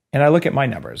 and I look at my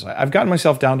numbers, I've gotten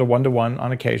myself down to 1 to 1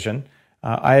 on occasion.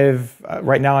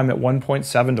 Right now I'm at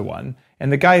 1.7 to 1.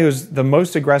 And the guy who's the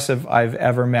most aggressive I've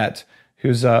ever met,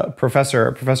 who's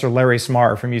Professor Larry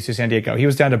Smarr from UC San Diego, he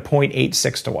was down to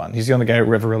 0.86 to 1. He's the only guy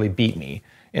who ever really beat me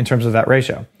in terms of that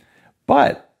ratio.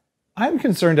 But I'm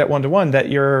concerned at 1 to 1 that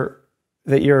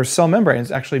your cell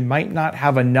membranes actually might not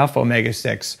have enough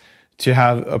omega-6 to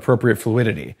have appropriate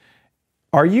fluidity.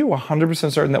 Are you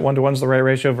 100% certain that 1 to 1 is the right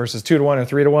ratio versus 2 to 1 or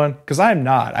 3 to 1? Because I'm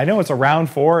not. I know it's around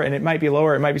 4, and it might be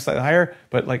lower, it might be slightly higher,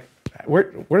 but like,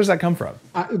 where does that come from?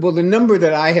 Well, the number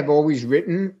that I have always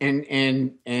written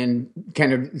and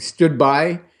kind of stood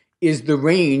by is the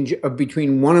range of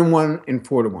between 1 to 1 and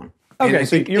 4 to 1. Okay,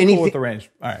 so you're cool with the range.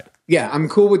 All right. Yeah, I'm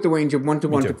cool with the range of 1 to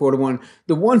 1 to 4 to 1.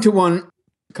 The 1 to 1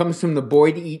 comes from the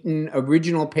Boyd Eaton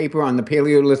original paper on the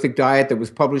Paleolithic diet that was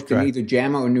published in either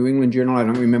JAMA or New England Journal. I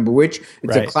don't remember which.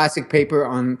 It's a classic paper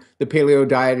on the paleo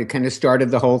diet. It kind of started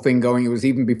the whole thing going. It was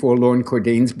even before Lauren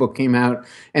Cordain's book came out.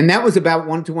 And that was about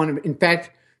 1 to 1. In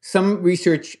fact, some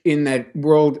research in that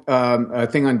world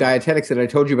thing on dietetics that I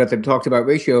told you about that talked about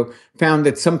ratio found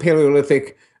that some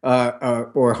Paleolithic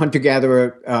or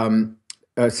hunter-gatherer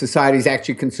societies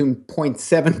actually consume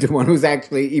 0.7 to 1, who's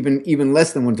actually even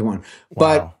less than 1 to 1. Wow.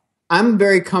 But I'm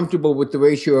very comfortable with the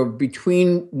ratio of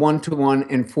between 1 to 1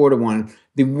 and 4 to 1.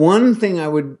 The one thing I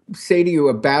would say to you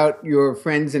about your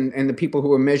friends and the people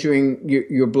who are measuring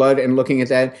your blood and looking at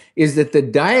that is that the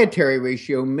dietary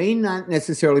ratio may not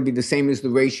necessarily be the same as the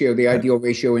ratio, the ideal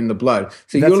ratio in the blood.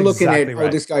 So you're looking at, right.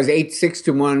 This guy's 8:6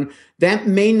 to 1. That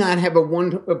may not have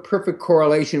a perfect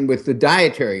correlation with the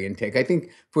dietary intake. I think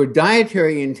for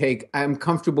dietary intake, I'm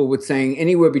comfortable with saying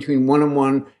anywhere between 1 and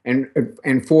 1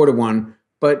 and 4 to 1.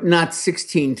 But not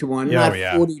 16 to 1, not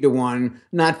 40 to 1,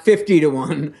 not 50 to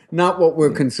 1, not what we're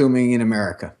consuming in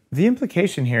America. The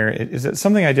implication here is that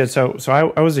something I did. So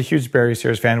I was a huge Barry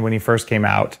Sears fan when he first came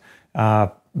out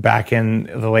back in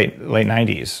the late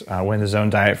 90s when the Zone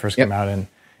diet first came out. And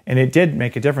it did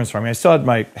make a difference for me. I still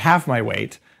had half my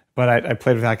weight, but I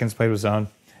played with Atkins, played with Zone.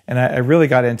 And I really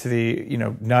got into the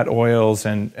nut oils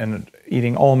and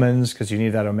eating almonds because you need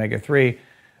that omega-3.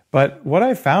 But what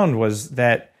I found was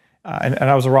that and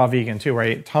I was a raw vegan too, where I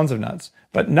ate tons of nuts.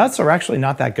 But nuts are actually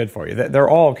not that good for you. They're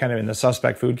all kind of in the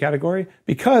suspect food category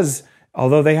because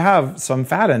although they have some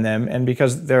fat in them and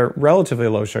because they're relatively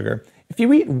low sugar, if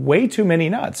you eat way too many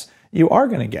nuts, you are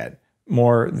going to get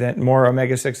more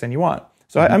omega-6 than you want.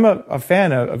 So I'm a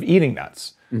fan of eating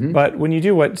nuts. Mm-hmm. But when you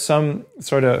do what some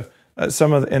in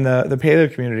the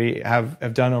paleo community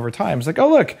have done over time, it's like, oh,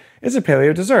 look, it's a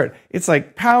paleo dessert. It's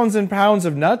like pounds and pounds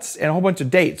of nuts and a whole bunch of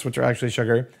dates, which are actually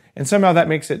sugar. And somehow that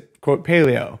makes it, quote,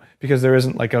 paleo, because there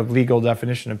isn't like a legal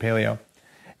definition of paleo.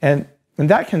 And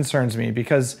that concerns me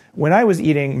because when I was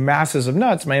eating masses of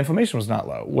nuts, my inflammation was not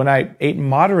low. When I ate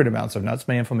moderate amounts of nuts,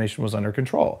 my inflammation was under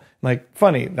control. Like,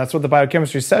 funny, that's what the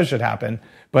biochemistry says should happen.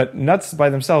 But nuts by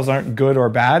themselves aren't good or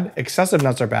bad. Excessive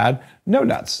nuts are bad. No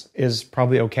nuts is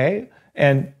probably okay.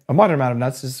 And a moderate amount of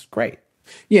nuts is great.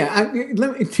 Yeah,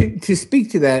 to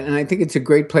speak to that, and I think it's a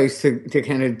great place to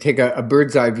kind of take a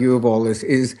bird's eye view of all this,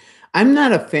 is I'm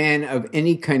not a fan of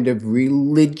any kind of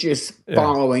religious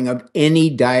following of any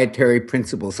dietary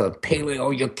principles. So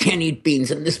paleo, you can't eat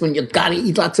beans, and this one you got to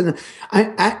eat lots of.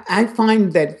 I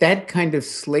find that kind of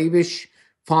slavish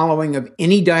following of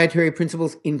any dietary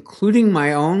principles, including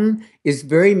my own, is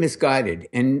very misguided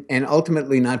and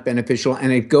ultimately not beneficial.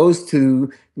 And it goes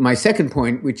to my second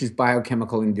point, which is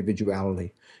biochemical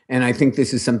individuality. And I think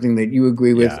this is something that you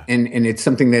agree with, and it's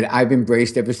something that I've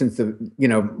embraced ever since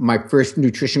my first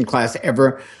nutrition class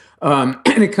ever. And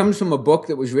it comes from a book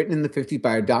that was written in the 50s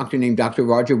by a doctor named Dr.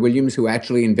 Roger Williams, who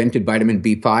actually invented vitamin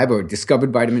B5 or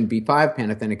discovered vitamin B5,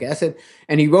 pantothenic acid.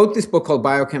 And he wrote this book called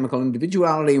Biochemical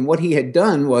Individuality. And what he had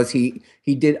done was he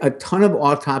did a ton of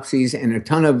autopsies and a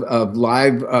ton of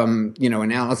live,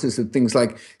 analysis of things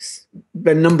like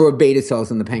the number of beta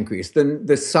cells in the pancreas,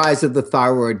 the size of the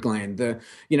thyroid gland,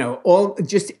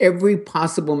 just every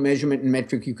possible measurement and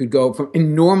metric you could go from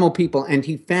in normal people. And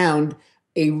he found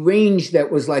a range that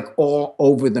was like all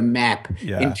over the map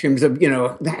in terms of,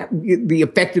 the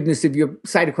effectiveness of your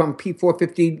cytochrome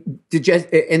P450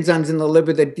 enzymes in the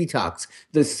liver that detox,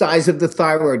 the size of the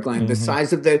thyroid gland, the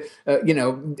size of the,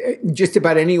 just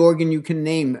about any organ you can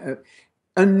name,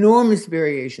 enormous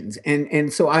variations.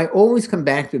 And so I always come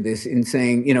back to this in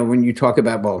saying, when you talk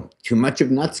about, well, too much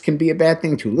of nuts can be a bad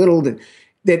thing, too little, that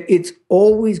it's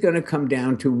always going to come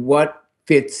down to what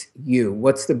fits you.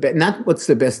 Not what's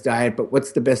the best diet, but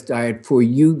what's the best diet for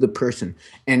you, the person.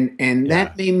 And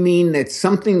that may mean that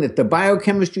something that the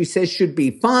biochemistry says should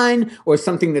be fine, or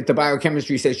something that the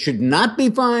biochemistry says should not be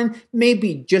fine, may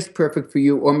be just perfect for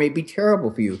you, or may be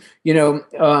terrible for you.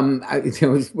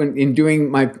 When in doing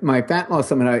my fat loss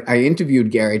summit, I interviewed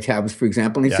Gary Taubes, for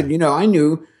example, and he said, I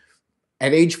knew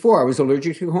at age 4 I was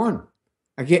allergic to corn.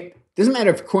 Doesn't matter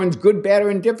if corn's good, bad,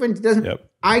 or indifferent. It doesn't.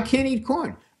 I can't eat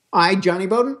corn. I, Jonny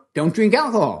Bowden, don't drink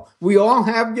alcohol. We all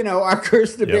have, our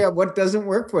curse to bear, what doesn't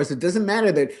work for us. It doesn't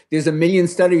matter that there's a million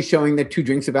studies showing that 2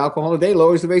 drinks of alcohol a day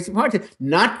lowers the rates of heart attack.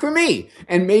 Not for me.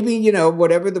 And maybe,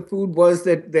 whatever the food was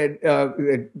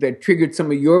that triggered some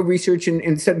of your research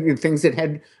and things that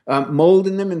had mold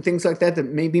in them and things like that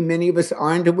maybe many of us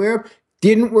aren't aware of,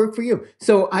 didn't work for you.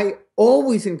 So I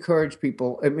always encourage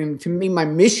people. I mean, to me, my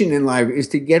mission in life is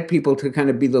to get people to kind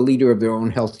of be the leader of their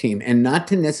own health team and not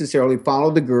to necessarily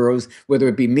follow the gurus, whether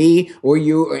it be me or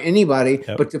you or anybody,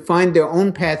 but to find their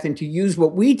own path and to use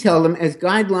what we tell them as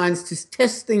guidelines to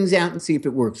test things out and see if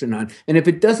it works or not. And if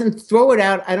it doesn't, throw it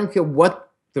out. I don't care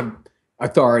what the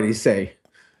authorities say.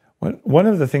 One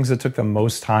of the things that took the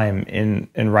most time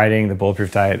in writing the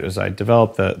Bulletproof Diet was I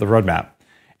developed the roadmap.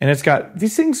 And it's got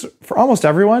these things for almost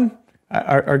everyone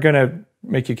are going to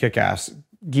make you kick ass.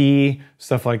 Ghee,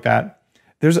 stuff like that.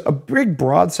 There's a big,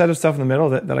 broad set of stuff in the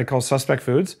middle that I call suspect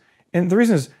foods. And the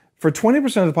reason is, for 20%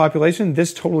 of the population,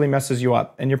 this totally messes you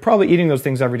up. And you're probably eating those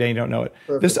things every day and you don't know it.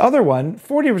 Perfect. This other one,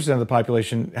 40% of the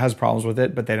population has problems with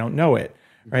it, but they don't know it,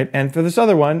 right? And for this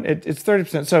other one, it's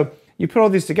 30%. So you put all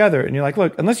these together and you're like,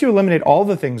 look, unless you eliminate all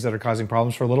the things that are causing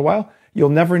problems for a little while, you'll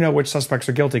never know which suspects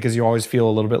are guilty because you always feel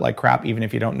a little bit like crap, even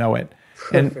if you don't know it.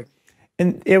 Perfect.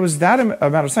 And it was that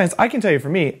amount of science. I can tell you for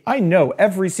me, I know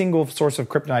every single source of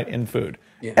kryptonite in food.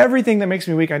 Yeah. Everything that makes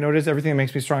me weak, I know it is. Everything that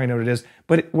makes me strong, I know what it is.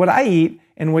 But what I eat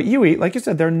and what you eat, like you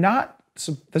said, they're not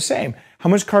the same. How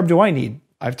much carb do I need?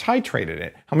 I've titrated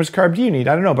it. How much carb do you need?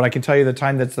 I don't know, but I can tell you the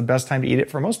time that's the best time to eat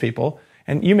it for most people.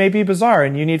 And you may be bizarre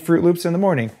and you need Fruit Loops in the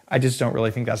morning. I just don't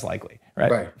really think that's likely,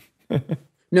 right? Right.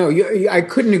 No, I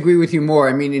couldn't agree with you more.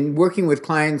 I mean, in working with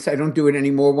clients, I don't do it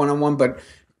anymore one-on-one, but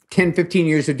 10, 15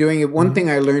 years of doing it, one thing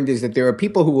I learned is that there are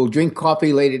people who will drink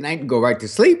coffee late at night and go right to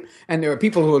sleep, and there are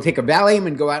people who will take a Valium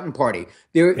and go out and party.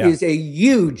 There is a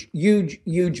huge, huge,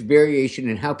 huge variation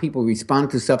in how people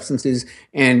respond to substances,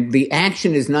 and the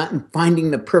action is not in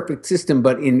finding the perfect system,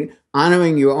 but in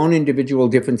honoring your own individual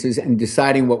differences and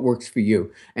deciding what works for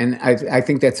you. And I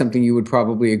think that's something you would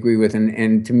probably agree with,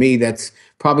 and to me, that's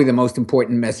probably the most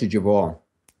important message of all.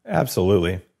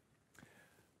 Absolutely.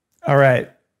 All right.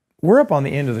 We're up on the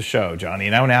end of the show, Jonny,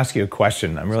 and I want to ask you a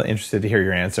question. I'm really interested to hear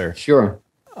your answer. Sure.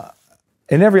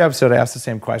 In every episode, I ask the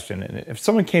same question. And if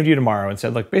someone came to you tomorrow and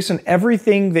said, look, based on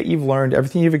everything that you've learned,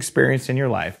 everything you've experienced in your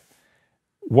life,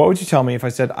 what would you tell me if I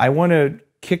said, I want to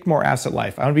kick more ass at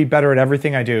life? I want to be better at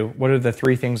everything I do. What are the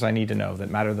 3 things I need to know that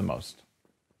matter the most?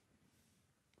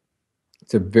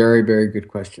 It's a very, very good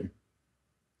question.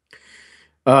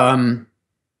 The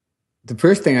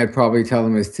first thing I'd probably tell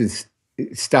them is to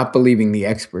stop believing the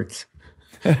experts,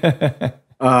 no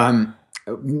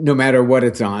matter what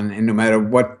it's on and no matter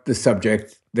what the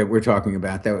subject that we're talking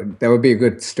about. That would be a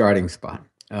good starting spot.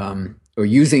 Or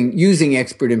using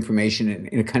expert information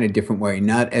in a kind of different way,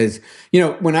 not as,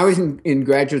 when I was in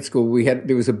graduate school,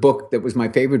 there was a book that was my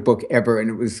favorite book ever, and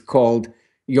it was called,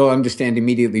 you'll understand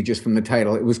immediately just from the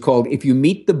title, it was called If You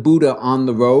Meet the Buddha on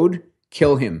the Road,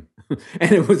 Kill Him.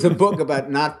 And it was a book about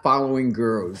not following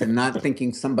gurus and not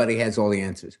thinking somebody has all the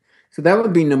answers. So that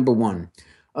would be number one.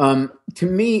 To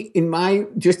me, in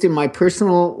my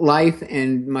personal life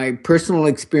and my personal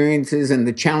experiences and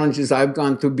the challenges I've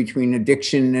gone through between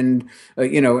addiction and,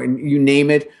 and you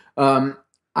name it,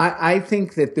 I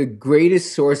think that the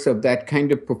greatest source of that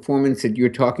kind of performance that you're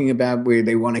talking about, where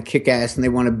they want to kick ass and they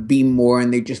want to be more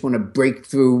and they just want to break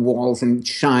through walls and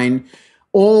shine,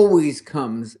 always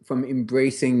comes from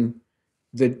embracing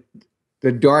the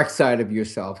dark side of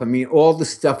yourself. I mean, all the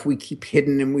stuff we keep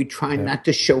hidden and we try not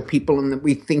to show people and that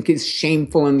we think is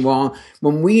shameful and wrong.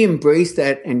 When we embrace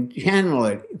that and channel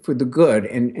it for the good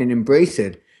and embrace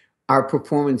it, our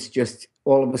performance just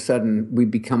all of a sudden we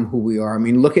become who we are. I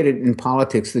mean, look at it in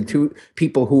politics. The two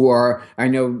people who are, I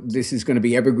know this is going to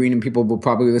be evergreen and people will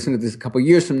probably listen to this a couple of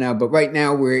years from now, but right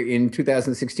now we're in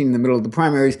 2016 in the middle of the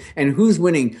primaries, and who's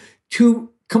winning? Two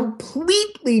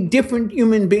completely different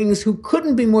human beings who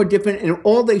couldn't be more different, and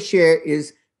all they share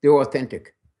is they're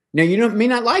authentic. Now, you may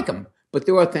not like them, but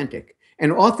they're authentic.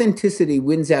 And authenticity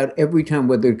wins out every time,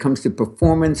 whether it comes to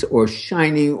performance or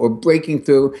shining or breaking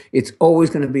through. It's always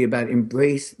going to be about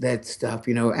embrace that stuff.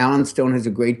 Alan Stone has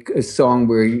a great song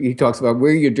where he talks about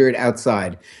wear your dirt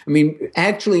outside. I mean,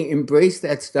 actually embrace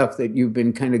that stuff that you've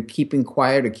been kind of keeping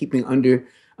quiet or keeping under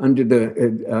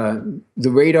the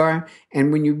radar.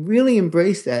 And when you really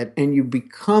embrace that and you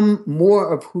become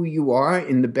more of who you are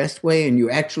in the best way, and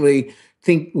you actually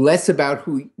think less about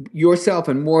yourself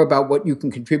and more about what you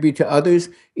can contribute to others,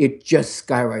 it just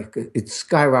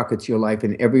skyrockets your life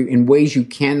in ways you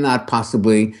cannot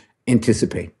possibly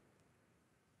anticipate.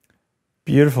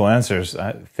 Beautiful answers.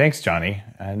 Thanks, Jonny.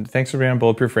 And thanks for being on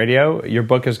Bulletproof Radio. Your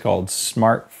book is called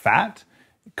Smart Fat,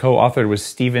 co-authored with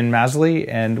Stephen Masley.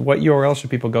 And what URL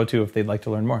should people go to if they'd like to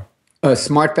learn more?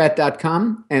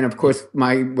 Smartfat.com. And of course,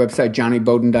 my website,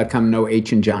 JonnyBowden.com, no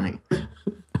H in Johnny.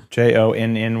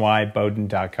 JONNY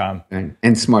Bowden.com. And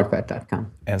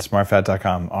smartfat.com. And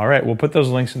smartfat.com. All right. We'll put those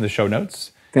links in the show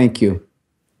notes. Thank you.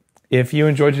 If you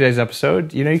enjoyed today's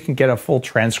episode, you can get a full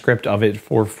transcript of it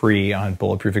for free on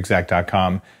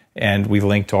bulletproofexec.com. And we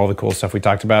link to all the cool stuff we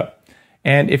talked about.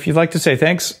 And if you'd like to say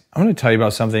thanks, I'm going to tell you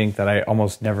about something that I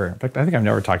almost never, in fact, I think I've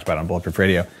never talked about on Bulletproof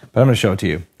Radio, but I'm going to show it to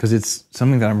you because it's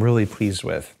something that I'm really pleased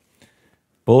with.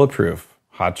 Bulletproof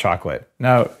hot chocolate.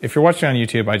 Now, if you're watching on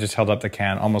YouTube, I just held up the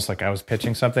can almost like I was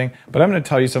pitching something, but I'm going to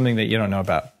tell you something that you don't know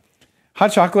about.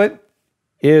 Hot chocolate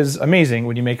is amazing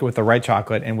when you make it with the right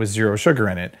chocolate and with zero sugar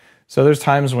in it. So there's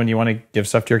times when you want to give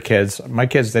stuff to your kids. My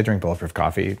kids, they drink Bulletproof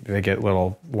coffee. They get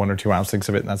little 1 or 2 ounce things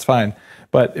of it, and that's fine.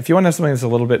 But if you want to have something that's a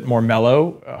little bit more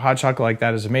mellow, hot chocolate like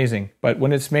that is amazing. But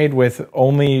when it's made with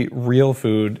only real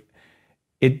food,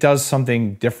 it does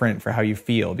something different for how you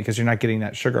feel because you're not getting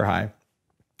that sugar high.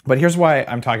 But here's why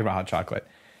I'm talking about hot chocolate.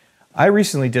 I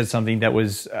recently did something that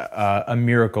was a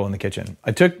miracle in the kitchen.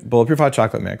 I took Bulletproof hot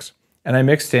chocolate mix, and I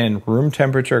mixed in room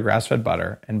temperature grass-fed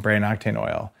butter and brain octane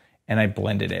oil, and I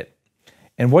blended it.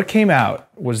 And what came out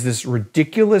was this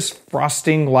ridiculous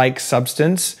frosting-like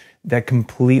substance that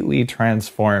completely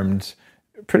transformed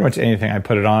pretty much anything I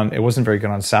put it on. It wasn't very good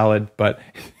on salad, but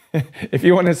if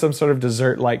you wanted some sort of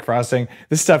dessert-like frosting,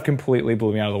 this stuff completely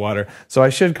blew me out of the water. So I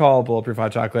should call Bulletproof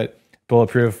hot chocolate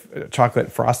Bulletproof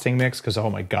chocolate frosting mix because, oh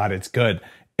my God, it's good.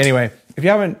 Anyway, if you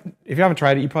haven't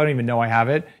tried it, you probably don't even know I have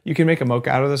it. You can make a mocha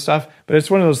out of this stuff, but it's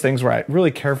one of those things where I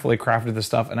really carefully crafted this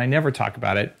stuff and I never talk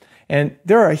about it. And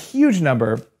there are a huge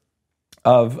number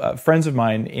of friends of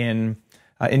mine in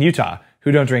Utah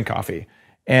who don't drink coffee.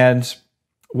 And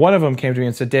one of them came to me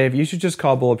and said, Dave, you should just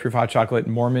call Bulletproof hot chocolate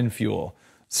Mormon fuel.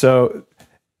 So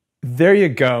there you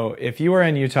go. If you are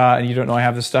in Utah and you don't know I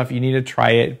have this stuff, you need to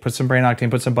try it. Put some brain octane,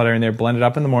 put some butter in there, blend it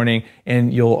up in the morning,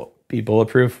 and you'll be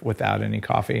bulletproof without any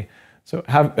coffee. So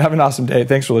have an awesome day.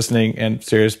 Thanks for listening. And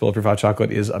serious, Bulletproof hot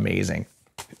chocolate is amazing.